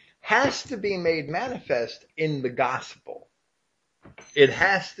generations has to be made manifest in the gospel. It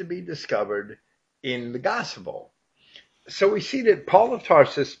has to be discovered in the gospel. So we see that Paul of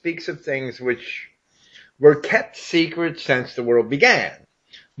Tarsus speaks of things which were kept secret since the world began,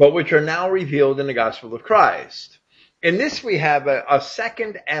 but which are now revealed in the gospel of Christ. In this we have a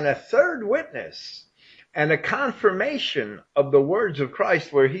second and a third witness and a confirmation of the words of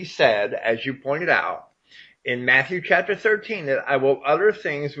Christ, where he said, as you pointed out, in Matthew chapter 13, that I will utter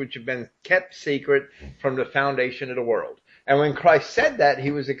things which have been kept secret from the foundation of the world. And when Christ said that,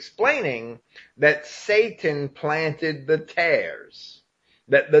 he was explaining that Satan planted the tares,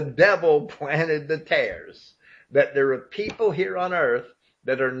 that the devil planted the tares, that there are people here on earth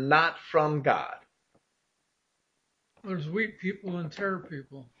that are not from God. There's wheat people and tare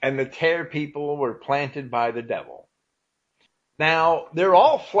people. And the tare people were planted by the devil. Now, they're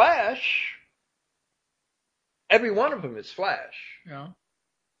all flesh. Every one of them is flesh. Yeah.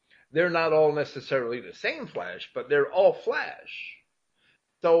 They're not all necessarily the same flesh, but they're all flesh.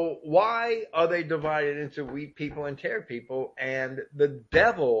 So why are they divided into wheat people and tare people? And the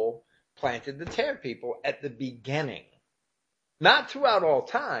devil planted the tare people at the beginning. Not throughout all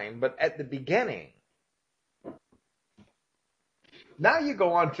time, but at the beginning. Now you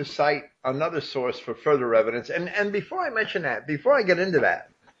go on to cite another source for further evidence. And before I mention that, before I get into that,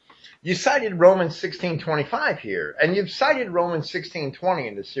 you cited Romans 16:25 here, and you've cited Romans 16:20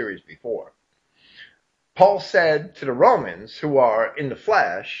 in the series before. Paul said to the Romans, who are in the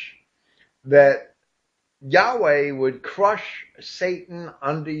flesh, that Yahweh would crush Satan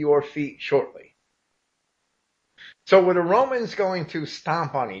under your feet shortly. So were the Romans going to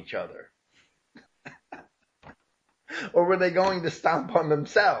stomp on each other? Or were they going to stomp on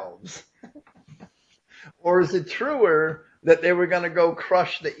themselves? Or is it truer that they were going to go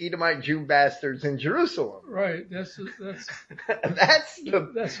crush the Edomite Jew bastards in Jerusalem? Right. That's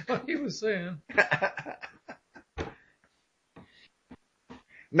what he was saying.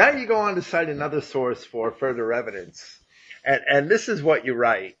 Now you go on to cite another source for further evidence. And this is what you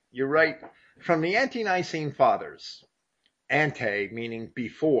write. You write, from the Ante-Nicene Fathers, ante meaning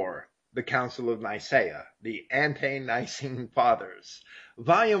before the Council of Nicaea, the Ante-Nicene Fathers,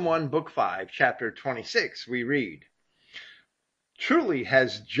 Volume 1, Book 5, Chapter 26, we read, truly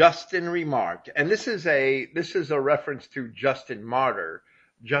has Justin remarked, and this is a reference to Justin Martyr.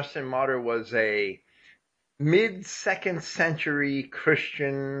 Justin Martyr was a mid-2nd century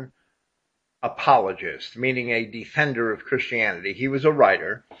Christian apologist, meaning a defender of Christianity. He was a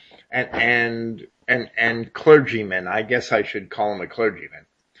writer and clergyman. I guess I should call him a clergyman.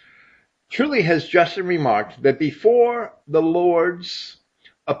 Truly has Justin remarked that before the Lord's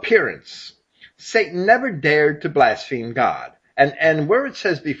appearance, Satan never dared to blaspheme God. And where it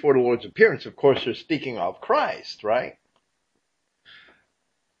says before the Lord's appearance, of course, they're speaking of Christ, right?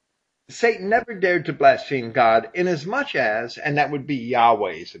 Satan never dared to blaspheme God inasmuch as, and that would be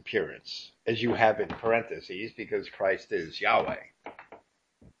Yahweh's appearance, as you have in parentheses, because Christ is Yahweh.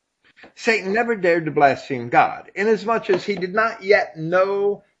 Satan never dared to blaspheme God inasmuch as he did not yet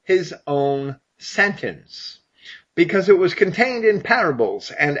know his own sentence, because it was contained in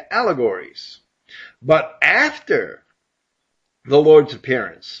parables and allegories. But after the Lord's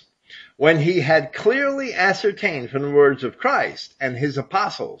appearance, when he had clearly ascertained from the words of Christ and his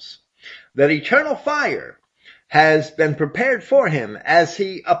apostles that eternal fire has been prepared for him as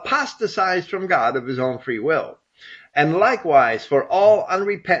he apostatized from God of his own free will, and likewise for all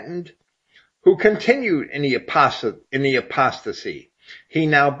unrepentant who continued in the apostasy, he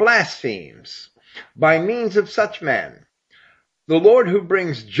now blasphemes by means of such men the Lord, who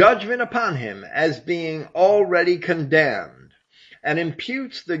brings judgment upon him as being already condemned, and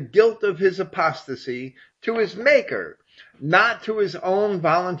imputes the guilt of his apostasy to his Maker, not to his own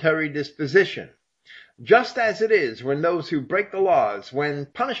voluntary disposition. Just as it is when those who break the laws, when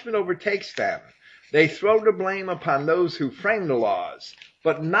punishment overtakes them, they throw the blame upon those who frame the laws,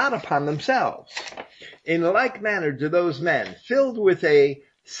 but not upon themselves. In like manner do those men, filled with a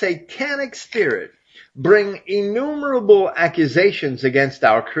satanic spirit, bring innumerable accusations against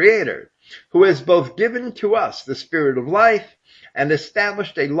our Creator, who has both given to us the Spirit of life and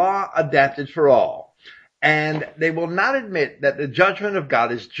established a law adapted for all. And they will not admit that the judgment of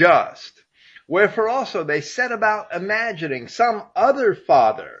God is just. Wherefore also they set about imagining some other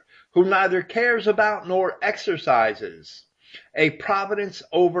father who neither cares about nor exercises a providence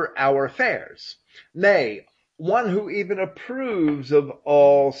over our affairs. Nay, one who even approves of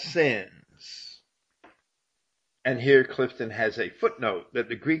all sins. And here Clifton has a footnote that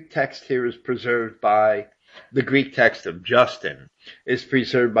the Greek text here is preserved by, the Greek text of Justin is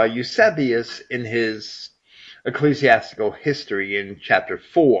preserved by Eusebius in his ecclesiastical history in chapter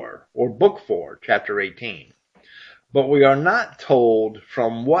 4, or book 4, chapter 18. But we are not told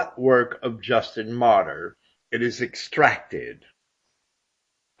from what work of Justin Martyr it is extracted.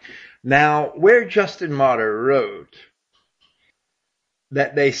 Now, where Justin Martyr wrote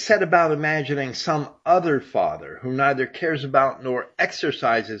that they set about imagining some other father who neither cares about nor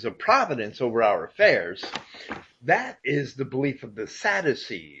exercises a providence over our affairs, that is the belief of the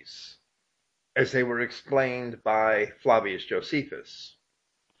Sadducees, as they were explained by Flavius Josephus.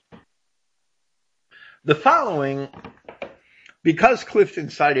 The following, because Clifton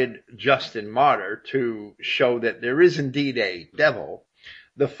cited Justin Martyr to show that there is indeed a devil,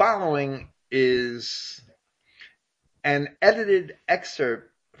 the following is an edited excerpt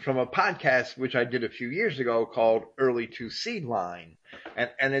from a podcast which I did a few years ago called Early to Seed Line.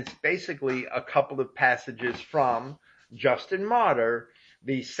 And it's basically a couple of passages from Justin Martyr,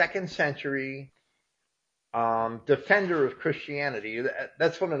 the 2nd century defender of Christianity.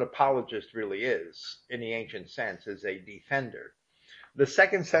 That's what an apologist really is in the ancient sense, is a defender. The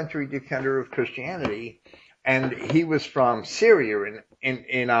 2nd century defender of Christianity, and he was from Syria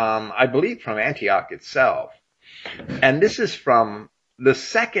in I believe from Antioch itself. And this is from the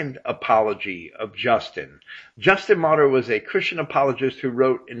second apology of Justin. Justin Martyr was a Christian apologist who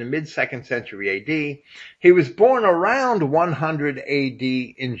wrote in the mid-2nd century AD. He was born around 100 AD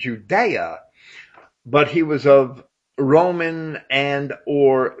in Judea, but he was of Roman and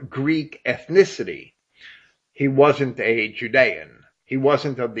or Greek ethnicity. He wasn't a Judean. He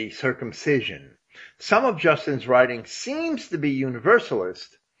wasn't of the circumcision. Some of Justin's writing seems to be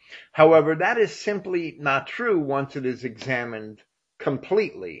universalist. However, that is simply not true once it is examined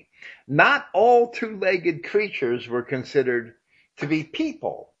completely. Not all two-legged creatures were considered to be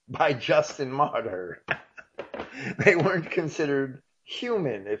people by Justin Martyr. They weren't considered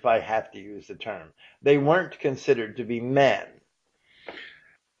human, if I have to use the term. They weren't considered to be men.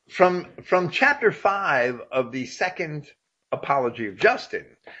 From chapter 5 of the second apology of Justin,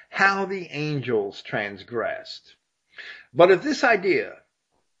 how the angels transgressed. But if this idea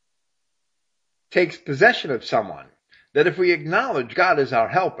takes possession of someone, that if we acknowledge God as our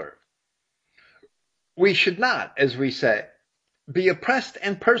helper, we should not, as we say, be oppressed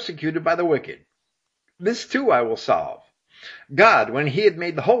and persecuted by the wicked. This too I will solve. God, when he had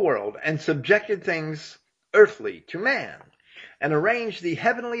made the whole world and subjected things earthly to man, and arranged the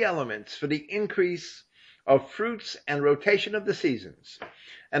heavenly elements for the increase of fruits and rotation of the seasons,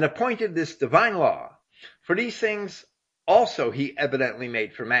 and appointed this divine law, for these things also he evidently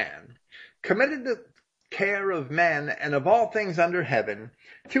made for man, committed the care of men and of all things under heaven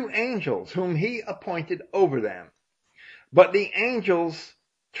to angels whom he appointed over them. But the angels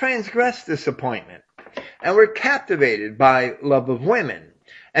transgressed this appointment, and were captivated by love of women,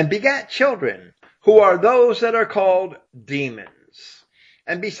 and begat children, who are those that are called demons.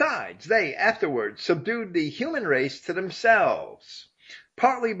 And besides, they afterwards subdued the human race to themselves,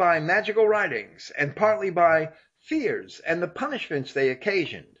 partly by magical writings, and partly by fears and the punishments they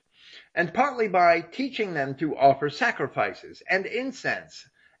occasioned, and partly by teaching them to offer sacrifices and incense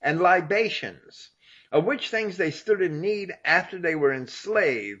and libations, of which things they stood in need after they were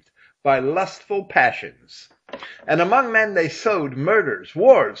enslaved by lustful passions. And among men they sowed murders,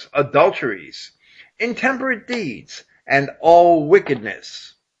 wars, adulteries, intemperate deeds, and all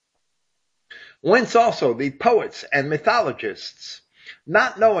wickedness. Whence also the poets and mythologists,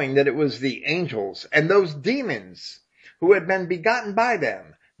 not knowing that it was the angels and those demons who had been begotten by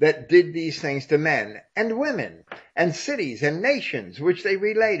them, that did these things to men and women and cities and nations which they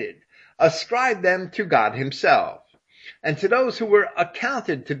related, ascribed them to God himself, and to those who were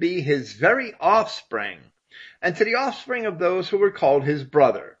accounted to be his very offspring, and to the offspring of those who were called his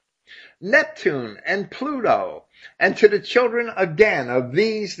brother, Neptune and Pluto, and to the children again of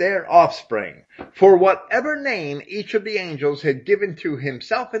these their offspring, for whatever name each of the angels had given to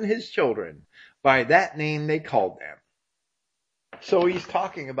himself and his children, by that name they called them. So he's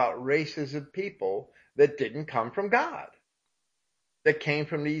talking about races of people that didn't come from God, that came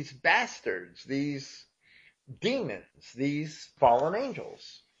from these bastards, these demons, these fallen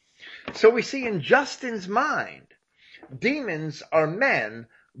angels. So we see in Justin's mind, demons are men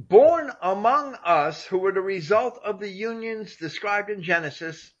born among us who were the result of the unions described in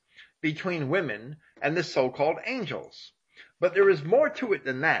Genesis between women and the so-called angels. But there is more to it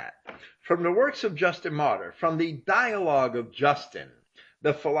than that. From the works of Justin Martyr, from the dialogue of Justin,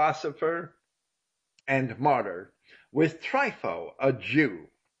 the philosopher and martyr, with Trypho, a Jew,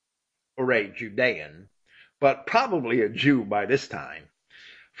 or a Judean, but probably a Jew by this time,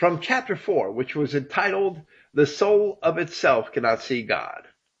 from chapter 4, which was entitled, The Soul of Itself Cannot See God.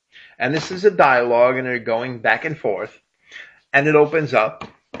 And this is a dialogue, and they're going back and forth, and it opens up.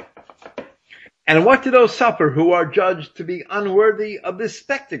 And what do those suffer who are judged to be unworthy of this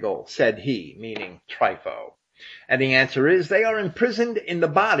spectacle, said he, meaning Trypho. And the answer is, they are imprisoned in the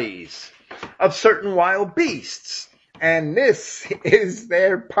bodies of certain wild beasts, and this is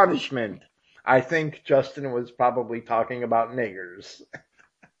their punishment. I think Justin was probably talking about niggers.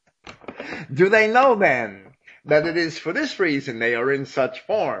 Do they know then that it is for this reason they are in such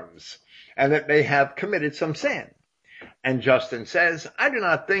forms, and that they have committed some sin? And Justin says, I do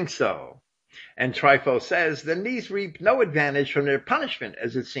not think so. And Trypho says, then these reap no advantage from their punishment,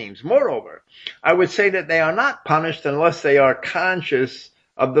 as it seems. Moreover, I would say that they are not punished unless they are conscious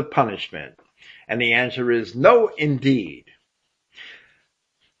of the punishment. And the answer is no, indeed.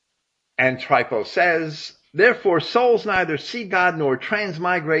 And Trypho says, therefore souls neither see God nor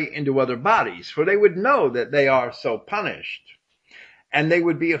transmigrate into other bodies, for they would know that they are so punished. And they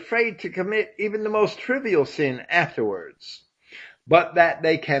would be afraid to commit even the most trivial sin afterwards. But that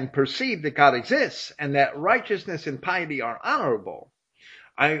they can perceive that God exists and that righteousness and piety are honorable.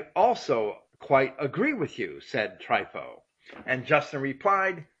 I also quite agree with you, said Trypho. And Justin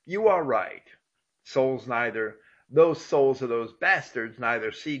replied, you are right. Those souls of those bastards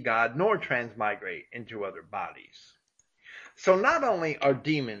neither see God nor transmigrate into other bodies. So not only are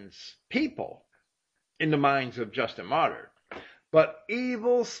demons people in the minds of Justin Martyr, but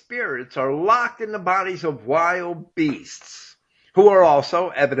evil spirits are locked in the bodies of wild beasts, who are also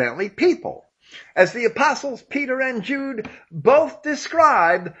evidently people, as the apostles Peter and Jude both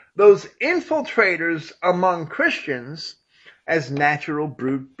described those infiltrators among Christians as natural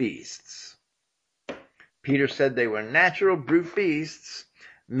brute beasts. Peter said they were natural brute beasts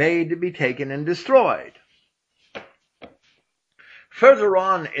made to be taken and destroyed. Further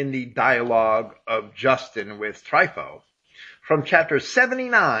on in the dialogue of Justin with Trypho, from chapter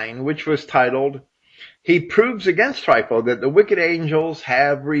 79, which was titled, he proves against Trypho that the wicked angels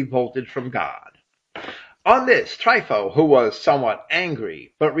have revolted from God. On this, Trypho, who was somewhat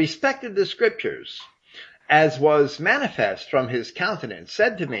angry, but respected the scriptures, as was manifest from his countenance,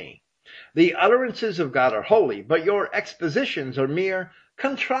 said to me, the utterances of God are holy, but your expositions are mere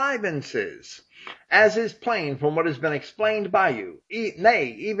contrivances, as is plain from what has been explained by you,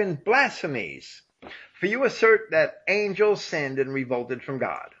 nay, even blasphemies. For you assert that angels sinned and revolted from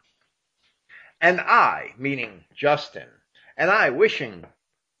God. And I, meaning Justin, and I, wishing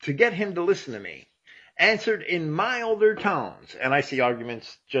to get him to listen to me, answered in milder tones. And I see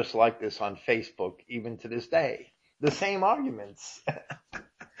arguments just like this on Facebook even to this day. The same arguments.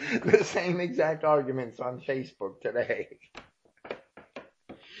 The same exact arguments on Facebook today.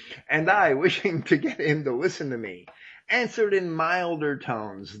 And I, wishing to get him to listen to me, answered in milder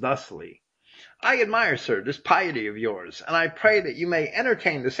tones thusly. I admire, sir, this piety of yours, and I pray that you may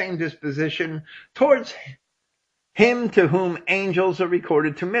entertain the same disposition towards him to whom angels are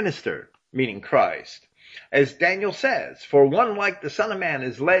recorded to minister, meaning Christ. As Daniel says, for one like the Son of Man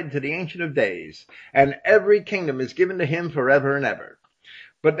is led to the Ancient of Days, and every kingdom is given to him forever and ever.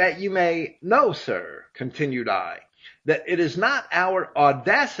 But that you may know, sir, continued I, that it is not our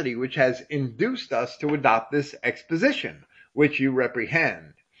audacity which has induced us to adopt this exposition, which you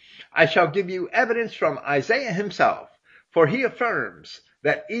reprehend. I shall give you evidence from Isaiah himself, for he affirms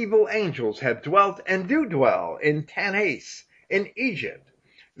that evil angels have dwelt and do dwell in Tanais, in Egypt.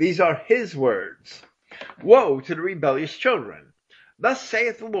 These are his words. Woe to the rebellious children! Thus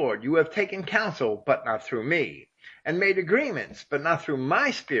saith the Lord, you have taken counsel, but not through me, and made agreements, but not through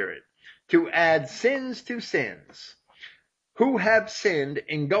my spirit, to add sins to sins. Who have sinned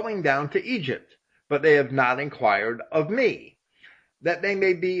in going down to Egypt, but they have not inquired of me, that they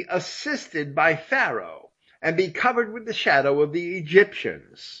may be assisted by Pharaoh, and be covered with the shadow of the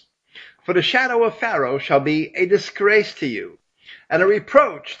Egyptians. For the shadow of Pharaoh shall be a disgrace to you, and a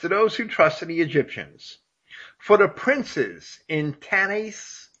reproach to those who trust in the Egyptians. For the princes in Tanais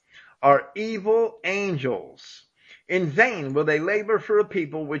are evil angels. In vain will they labor for a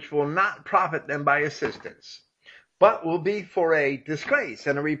people which will not profit them by assistance, but will be for a disgrace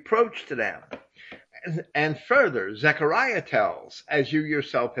and a reproach to them. And further, Zechariah tells, as you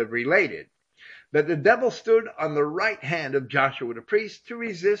yourself have related, that the devil stood on the right hand of Joshua the priest to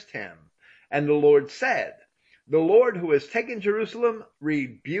resist him. And the Lord said, the Lord who has taken Jerusalem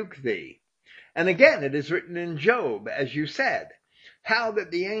rebuke thee. And again it is written in Job, as you said, how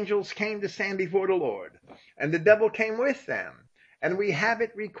that the angels came to stand before the Lord, and the devil came with them. And we have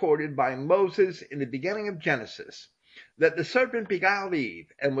it recorded by Moses in the beginning of Genesis, that the serpent beguiled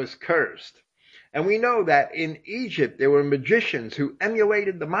Eve and was cursed. And we know that in Egypt there were magicians who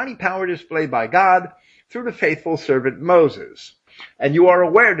emulated the mighty power displayed by God through the faithful servant Moses. And you are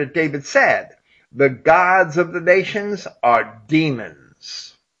aware that David said, the gods of the nations are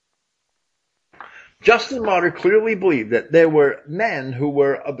demons. Justin Martyr clearly believed that there were men who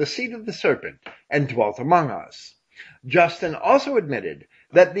were of the seed of the serpent and dwelt among us. Justin also admitted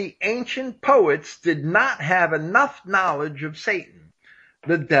that the ancient poets did not have enough knowledge of Satan,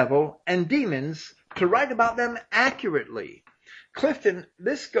 the devil, and demons to write about them accurately. Clifton,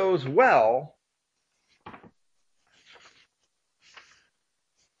 this goes well.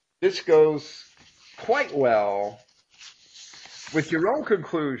 This goes quite well with your own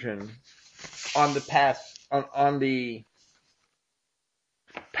conclusion on the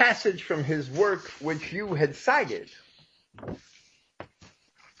passage from his work which you had cited.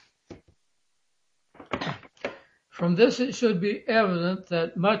 From this it should be evident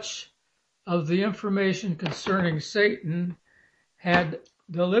that much of the information concerning Satan had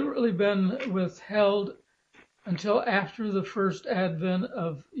deliberately been withheld until after the first advent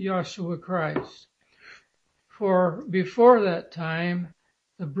of Yahshua Christ. For before that time,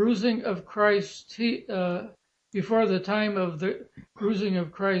 the bruising of Christ, before the time of the bruising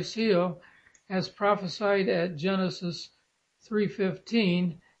of Christ's heel, as prophesied at Genesis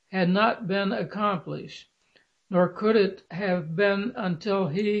 3:15, had not been accomplished, nor could it have been until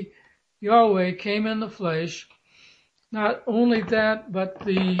he, Yahweh, came in the flesh. Not only that, but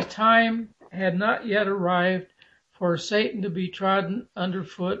the time had not yet arrived for Satan to be trodden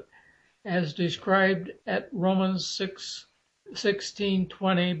underfoot, as described at Romans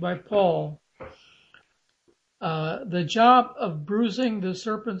 16:20 by Paul. The job of bruising the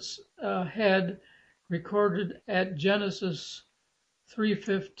serpent's head, recorded at Genesis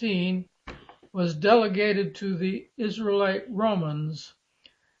 3:15, was delegated to the Israelite Romans.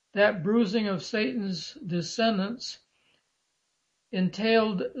 That bruising of Satan's descendants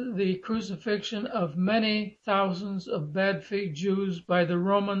entailed the crucifixion of many thousands of bad-faith Jews by the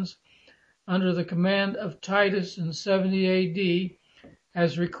Romans under the command of Titus in 70 A.D.,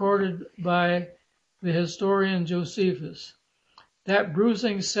 as recorded by the historian Josephus. That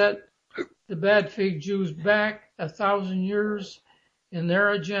bruising set the bad-faith Jews back 1,000 years in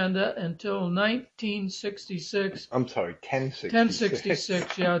their agenda until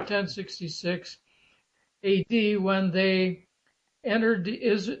 1066 A.D., when they entered the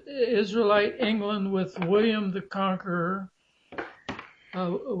Israelite England with William the Conqueror,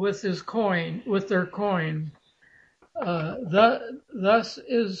 with their coin. Thus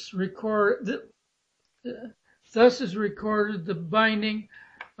is recorded the binding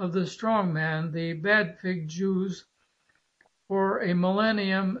of the strong man, the bad fig Jews, for a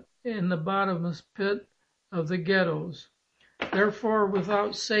millennium in the bottomless pit of the ghettos. Therefore,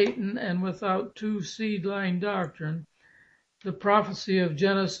 without Satan and without two seed-line doctrine, the prophecy of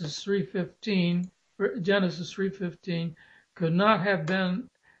Genesis 3:15 could not have been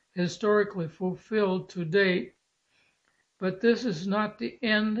historically fulfilled to date. But this is not the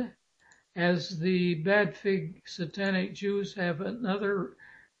end, as the bad fig satanic Jews have another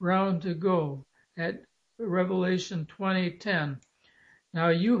round to go at Revelation 20:10. Now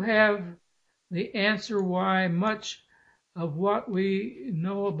you have the answer why much of what we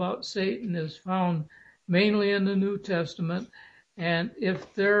know about Satan is found mainly in the New Testament, and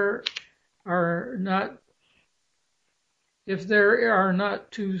if there are not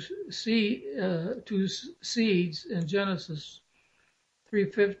two seeds in Genesis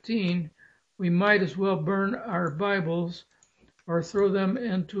 3:15, we might as well burn our Bibles or throw them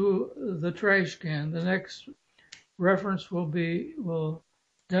into the trash can. The next reference will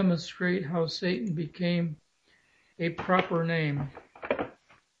demonstrate how Satan became a proper name.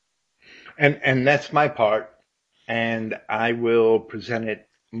 And that's my part, and I will present it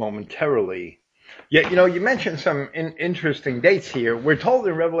momentarily. Yet, you mentioned some interesting dates here. We're told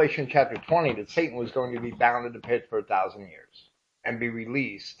in Revelation chapter 20 that Satan was going to be bound in the pit for 1,000 years and be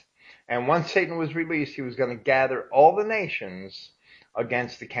released. And once Satan was released, he was going to gather all the nations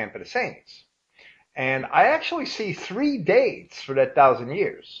against the camp of the saints. And I actually see 3 dates for that 1,000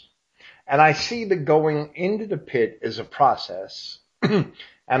 years. And I see the going into the pit as a process. and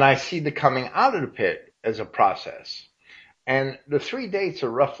I see the coming out of the pit as a process. And the 3 dates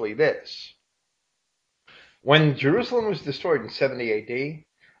are roughly this. When Jerusalem was destroyed in 70 AD,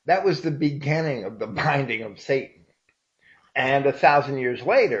 that was the beginning of the binding of Satan. And 1,000 years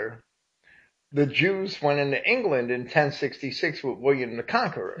later, the Jews went into England in 1066 with William the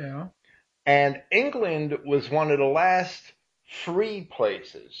Conqueror. Yeah. And England was one of the last free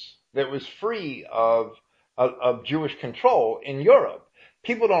places that was free of Jewish control in Europe.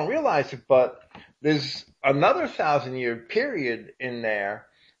 People don't realize it, but there's another 1,000-year period in there,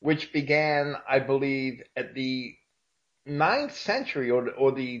 which began, I believe, at the 9th century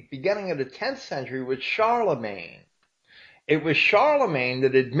or the beginning of the 10th century with Charlemagne. It was Charlemagne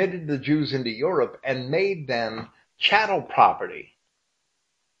that admitted the Jews into Europe and made them chattel property.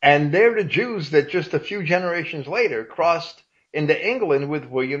 And they're the Jews that just a few generations later crossed into England with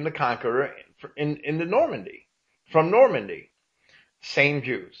William the Conqueror into Normandy, from Normandy. Same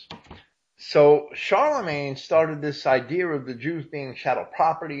Jews. So Charlemagne started this idea of the Jews being chattel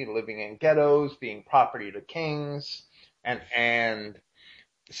property, living in ghettos, being property to kings, and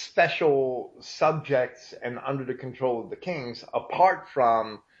special subjects and under the control of the kings, apart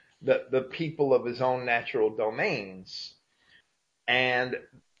from the people of his own natural domains. And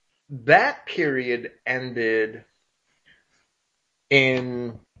that period ended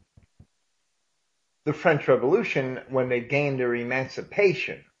in the French Revolution when they gained their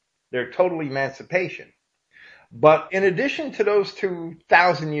emancipation, their total emancipation. But in addition to those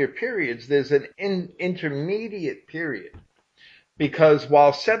 2,000-year periods, there's an intermediate period. Because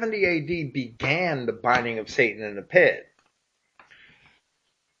while 70 AD began the binding of Satan in the pit,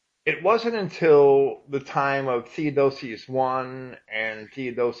 it wasn't until the time of Theodosius I and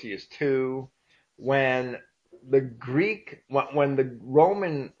Theodosius II when the Greek Roman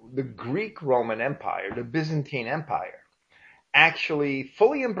Empire, the Byzantine Empire, actually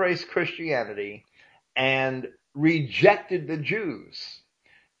fully embraced Christianity and rejected the Jews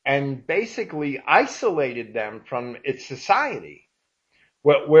and basically isolated them from its society,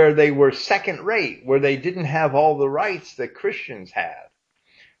 where they were second rate, where they didn't have all the rights that Christians had.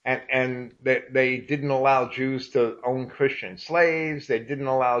 And they didn't allow Jews to own Christian slaves. They didn't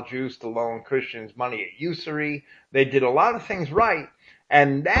allow Jews to loan Christians money at usury. They did a lot of things right.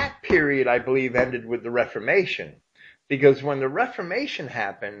 And that period, I believe, ended with the Reformation. Because when the Reformation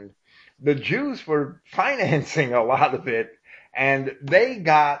happened, the Jews were financing a lot of it. And they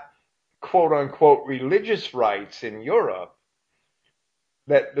got, quote unquote, religious rights in Europe,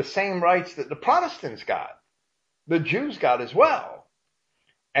 that the same rights that the Protestants got, the Jews got as well.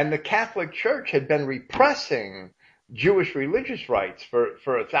 And the Catholic Church had been repressing Jewish religious rights for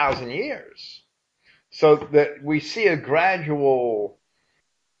 1,000 years. So that we see a gradual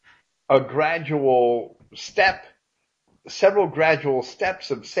step, several gradual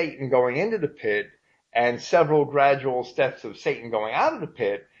steps of Satan going into the pit and several gradual steps of Satan going out of the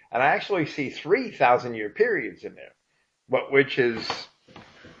pit. And I actually see 3,000-year periods in there, which is,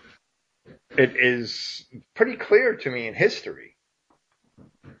 it is pretty clear to me in history.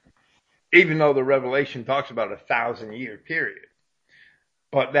 Even though the Revelation talks about 1,000-year period.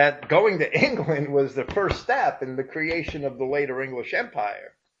 But that going to England was the first step in the creation of the later English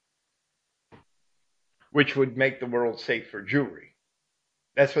Empire, which would make the world safe for Jewry.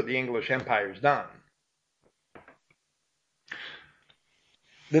 That's what the English Empire's done.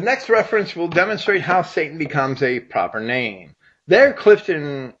 The next reference will demonstrate how Satan becomes a proper name. There,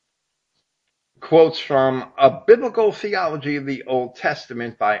 Clifton quotes from A Biblical Theology of the Old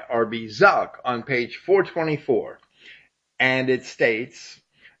Testament by R.B. Zuck on page 424. And it states,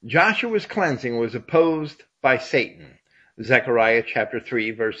 Joshua's cleansing was opposed by Satan. Zechariah chapter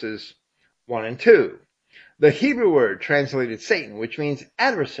 3 verses 1 and 2. The Hebrew word translated Satan, which means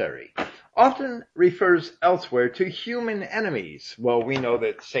adversary, often refers elsewhere to human enemies. Well, we know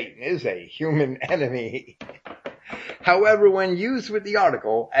that Satan is a human enemy. However, when used with the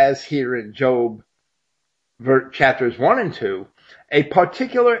article, as here in Job chapters 1 and 2, a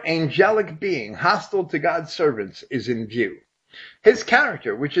particular angelic being hostile to God's servants is in view. His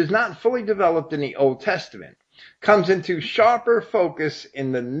character, which is not fully developed in the Old Testament, comes into sharper focus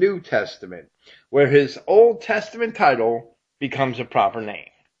in the New Testament, where his Old Testament title becomes a proper name.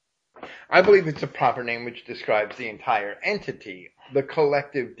 I believe it's a proper name which describes the entire entity, the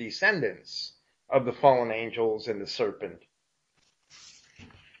collective descendants of the fallen angels and the serpent.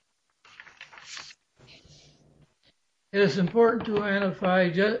 It is important to identify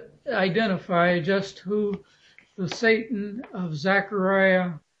just who the Satan of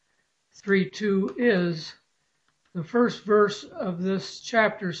Zechariah 3:2 is. The first verse of this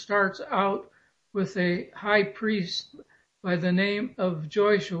chapter starts out with a high priest by the name of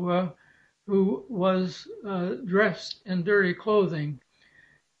Joshua, who was dressed in dirty clothing.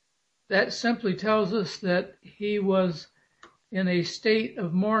 That simply tells us that he was in a state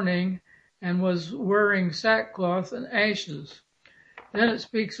of mourning and was wearing sackcloth and ashes. Then it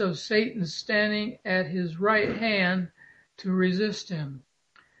speaks of Satan standing at his right hand to resist him.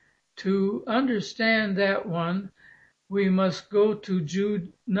 To understand that one, we must go to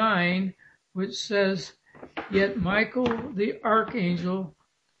Jude 9, which says, "Yet Michael the archangel,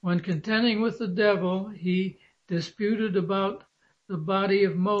 when contending with the devil, he disputed about the body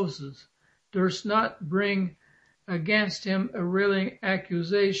of Moses, durst not bring against him a railing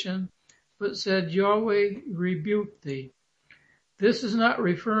accusation, but said, Yahweh rebuked thee." This is not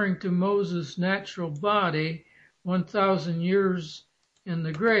referring to Moses' natural body, 1,000 years in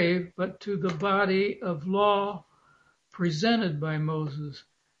the grave, but to the body of law presented by Moses.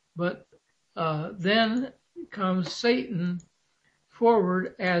 But then comes Satan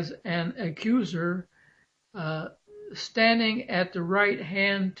forward as an accuser, standing at the right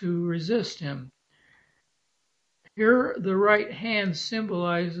hand to resist him. Here the right hand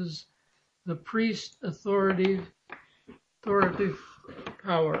symbolizes the priest's authoritative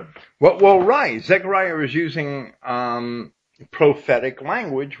power. Well, right. Zechariah is using prophetic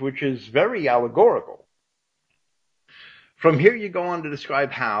language, which is very allegorical. From here you go on to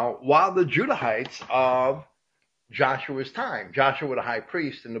describe how, while the Judahites of Joshua's time, Joshua the high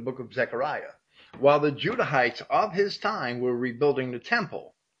priest in the book of Zechariah, while the Judahites of his time were rebuilding the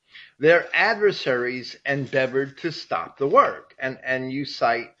temple, their adversaries endeavored to stop the work. And you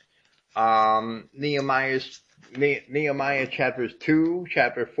cite Nehemiah chapters 2,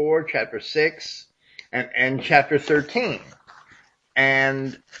 chapter 4, chapter 6, and chapter 13.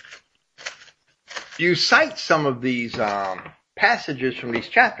 And you cite some of these passages from these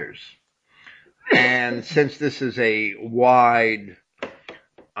chapters. And since this is a wide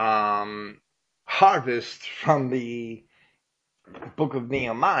harvest from the book of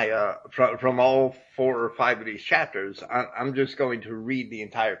Nehemiah, from all 4 or 5 of these chapters, I'm just going to read the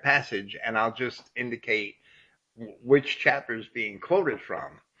entire passage, and I'll just indicate which chapter is being quoted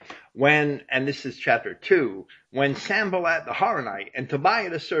from. And this is chapter 2, when Sanballat the Horonite and Tobiah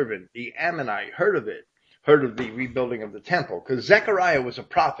the servant, the Ammonite, heard of the rebuilding of the temple, because Zechariah was a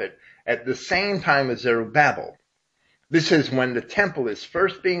prophet at the same time as Zerubbabel. This is when the temple is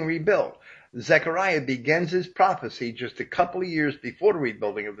first being rebuilt. Zechariah begins his prophecy just a couple of years before the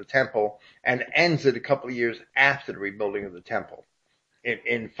rebuilding of the temple and ends it a couple of years after the rebuilding of the temple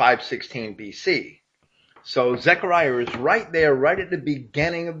in 516 BC. So Zechariah is right there, right at the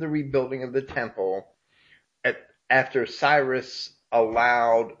beginning of the rebuilding of the temple, after Cyrus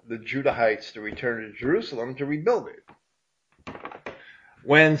allowed the Judahites to return to Jerusalem to rebuild it.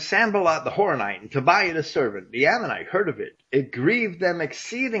 When Sanballat the Horonite and Tobiah the servant, the Ammonite, heard of it, it grieved them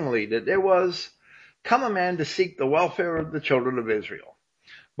exceedingly that there was come a man to seek the welfare of the children of Israel.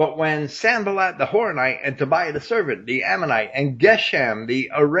 But when Sanballat the Horonite and Tobiah the servant, the Ammonite, and Geshem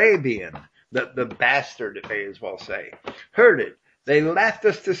the Arabian, the bastard, if they as well say, heard it, they laughed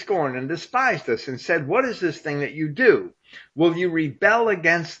us to scorn and despised us and said, "What is this thing that you do? Will you rebel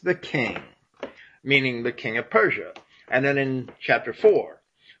against the king?" Meaning the king of Persia. And then in chapter 4,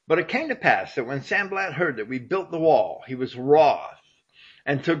 but it came to pass that when Sanballat heard that we built the wall, he was wroth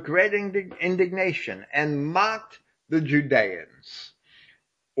and took great indignation and mocked the Judeans,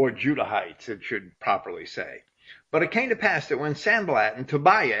 or Judahites, it should properly say. But it came to pass that when Sanballat and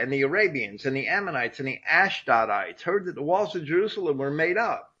Tobiah and the Arabians and the Ammonites and the Ashdodites heard that the walls of Jerusalem were made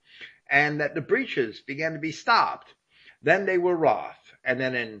up and that the breaches began to be stopped, then they were wroth. And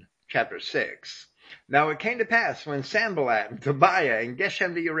then in chapter 6, now it came to pass when Sanballat and Tobiah and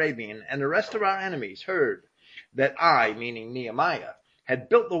Geshem the Arabian and the rest of our enemies heard that I, meaning Nehemiah, had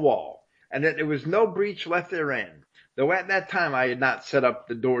built the wall, and that there was no breach left therein, though at that time I had not set up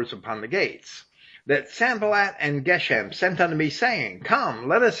the doors upon the gates, that Sanballat and Geshem sent unto me, saying, Come,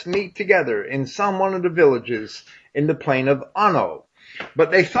 let us meet together in some one of the villages in the plain of Ono.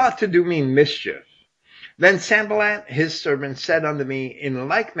 But they thought to do me mischief. Then Sanballat his servant said unto me in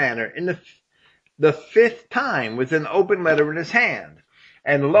like manner in the 5th time with an open letter in his hand.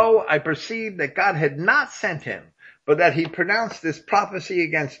 And lo, I perceived that God had not sent him, but that he pronounced this prophecy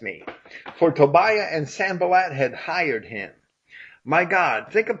against me. For Tobiah and Sanballat had hired him. My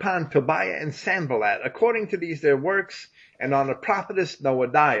God, think upon Tobiah and Sanballat according to these their works, and on the prophetess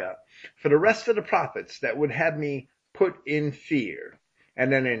Noadiah, for the rest of the prophets that would have me put in fear.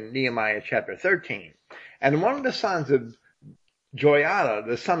 And then in Nehemiah chapter 13. And one of the sons of Joiada,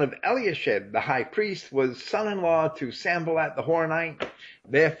 the son of Eliashib, the high priest, was son-in-law to Sanballat the Horonite.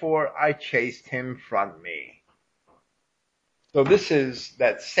 Therefore I chased him from me. So this is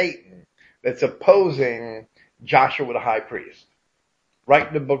that Satan that's opposing Joshua the high priest. Right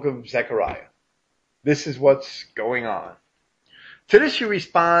in the book of Zechariah. This is what's going on. To this you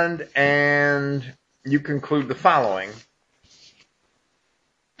respond and you conclude the following.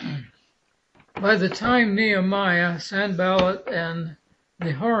 By the time Nehemiah, Sanballat, and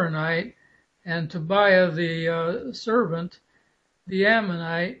the Horonite, and Tobiah the servant, the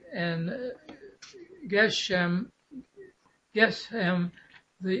Ammonite, and Geshem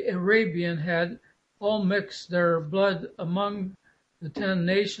the Arabian had all mixed their blood among the 10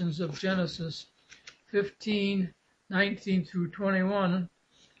 nations of Genesis 15:19 through 21,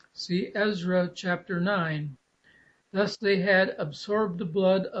 see Ezra chapter 9. Thus they had absorbed the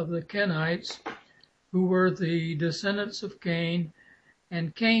blood of the Kenites, who were the descendants of Cain,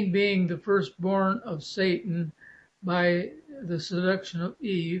 and Cain being the firstborn of Satan by the seduction of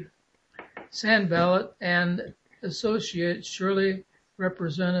Eve, Sanballat and associates surely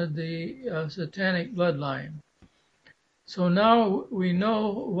represented the satanic bloodline. So now we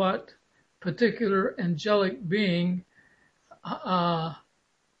know what particular angelic being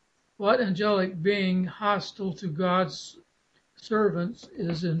hostile to God's servants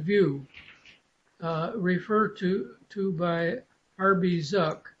is in view, referred to by R.B.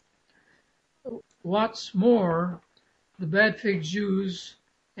 Zuck. What's more, the Bad-Fig Jews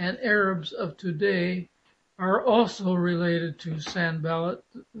and Arabs of today are also related to Sanballat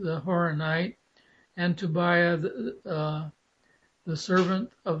the Horonite and Tobiah the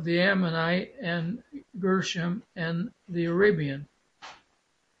servant of the Ammonite, and Gershom and the Arabian.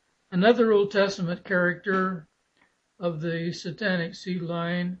 Another Old Testament character of the satanic seed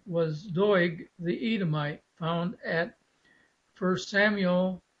line was Doeg the Edomite, found at 1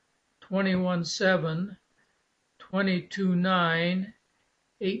 Samuel 21:7, 22:9,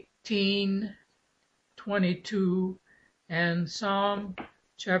 18:22, and Psalm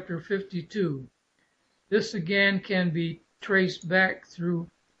chapter 52. This again can be traced back through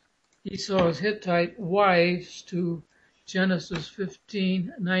Esau's Hittite wives to Genesis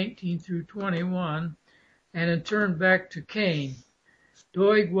 15:19 through 21, and in turn back to Cain.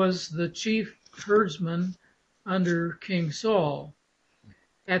 Doeg was the chief herdsman under King Saul.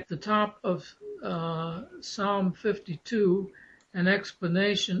 At the top of Psalm 52, an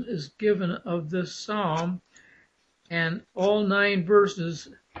explanation is given of this psalm, and all 9 verses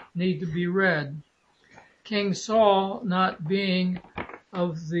need to be read. King Saul, not being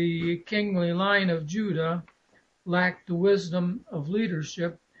of the kingly line of Judah, lacked the wisdom of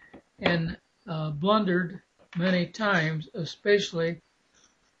leadership and blundered many times, especially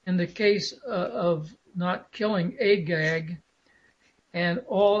in the case of not killing Agag and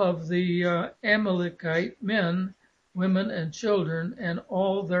all of the Amalekite men, women, and children, and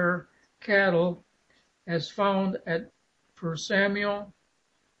all their cattle, as found at 1 Samuel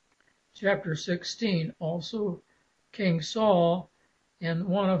chapter 16. Also, King Saul, in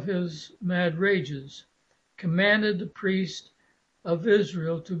one of his mad rages, commanded the priest of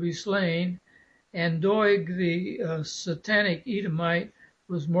Israel to be slain, and Doeg the satanic Edomite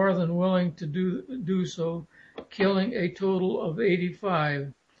was more than willing to do so, killing a total of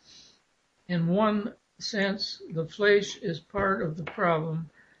 85. In one sense, the flesh is part of the problem,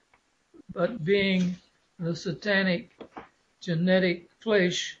 but being the satanic genetic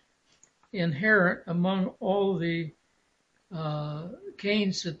flesh inherent among all the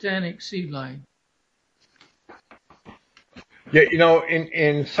Cain satanic seed line. Yeah,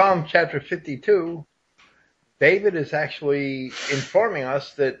 in Psalm chapter 52, David is actually informing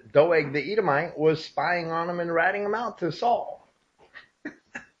us that Doeg the Edomite was spying on him and ratting him out to Saul.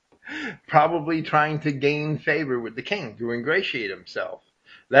 Probably trying to gain favor with the king, to ingratiate himself.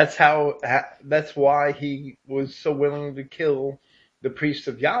 That's why he was so willing to kill the priests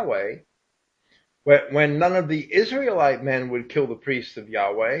of Yahweh. When none of the Israelite men would kill the priests of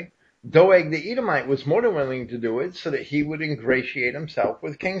Yahweh, Doeg the Edomite was more than willing to do it so that he would ingratiate himself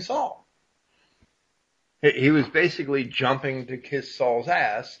with King Saul. He was basically jumping to kiss Saul's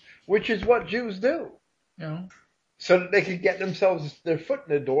ass, which is what Jews do. Yeah. So that they could get themselves their foot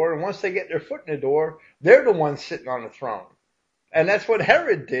in the door, and once they get their foot in the door, they're the ones sitting on the throne. And that's what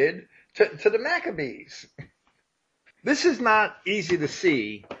Herod did to the Maccabees. This is not easy to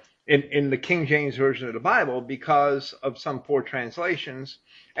see in the King James Version of the Bible because of some poor translations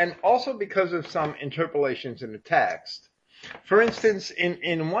and also because of some interpolations in the text. For instance,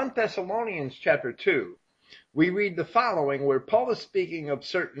 in 1 Thessalonians chapter 2, we read the following where Paul is speaking of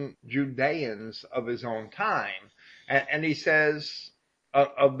certain Judeans of his own time. And he says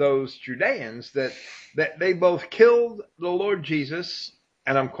of those Judeans that they both killed the Lord Jesus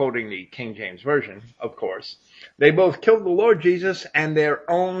and I'm quoting the King James Version, of course, they both killed the Lord Jesus and their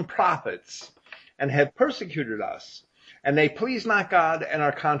own prophets, and have persecuted us. And they please not God, and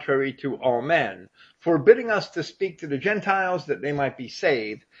are contrary to all men, forbidding us to speak to the Gentiles that they might be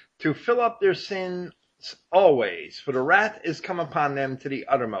saved, to fill up their sins always, for the wrath is come upon them to the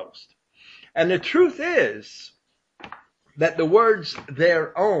uttermost. And the truth is that the words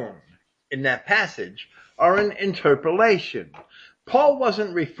their own in that passage are an interpolation. Paul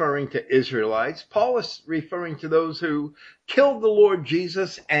wasn't referring to Israelites. Paul was referring to those who killed the Lord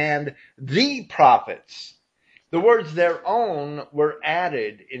Jesus and the prophets. The words their own were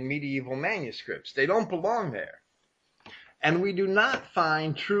added in medieval manuscripts. They don't belong there. And we do not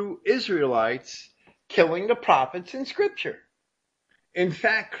find true Israelites killing the prophets in Scripture. In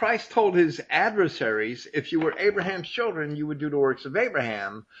fact, Christ told his adversaries, if you were Abraham's children, you would do the works of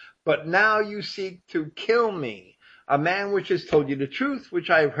Abraham, but now you seek to kill me, a man which has told you the truth, which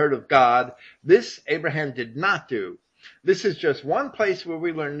I have heard of God. This Abraham did not do. This is just one place where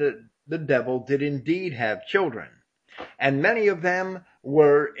we learn that the devil did indeed have children, and many of them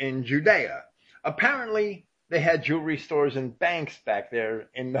were in Judea. Apparently, they had jewelry stores and banks back there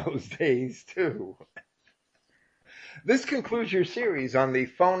in those days too. This concludes your series on the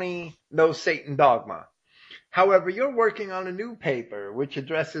phony no Satan dogma. However, you're working on a new paper which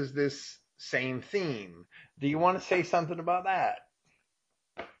addresses this same theme. Do you want to say something about that?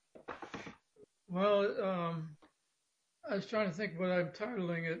 Well, I was trying to think what I'm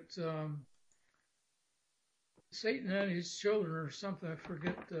titling it. Satan and his children or something. I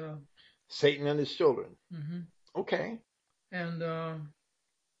forget. Satan and his children. Mm-hmm. Okay. And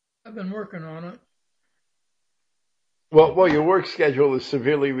I've been working on it. Well, your work schedule is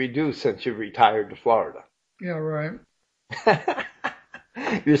severely reduced since you've retired to Florida. Yeah, right.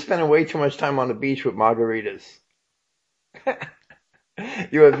 You're spending way too much time on the beach with margaritas.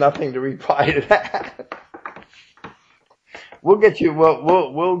 You have nothing to reply to that. We'll get you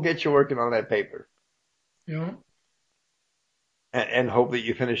working on that paper. Yeah. And hope that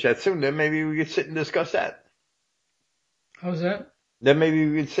you finish that soon. Then maybe we could sit and discuss that. How's that? Then maybe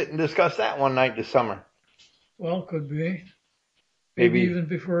we could sit and discuss that one night this summer. Well, could be. Maybe even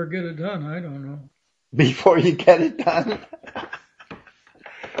before I get it done. I don't know. Before you get it done?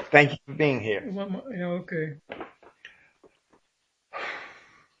 Thank you for being here. Yeah, okay.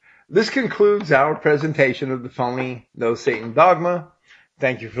 This concludes our presentation of the phony no Satan dogma.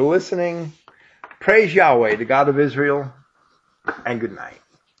 Thank you for listening. Praise Yahweh, the God of Israel, and good night.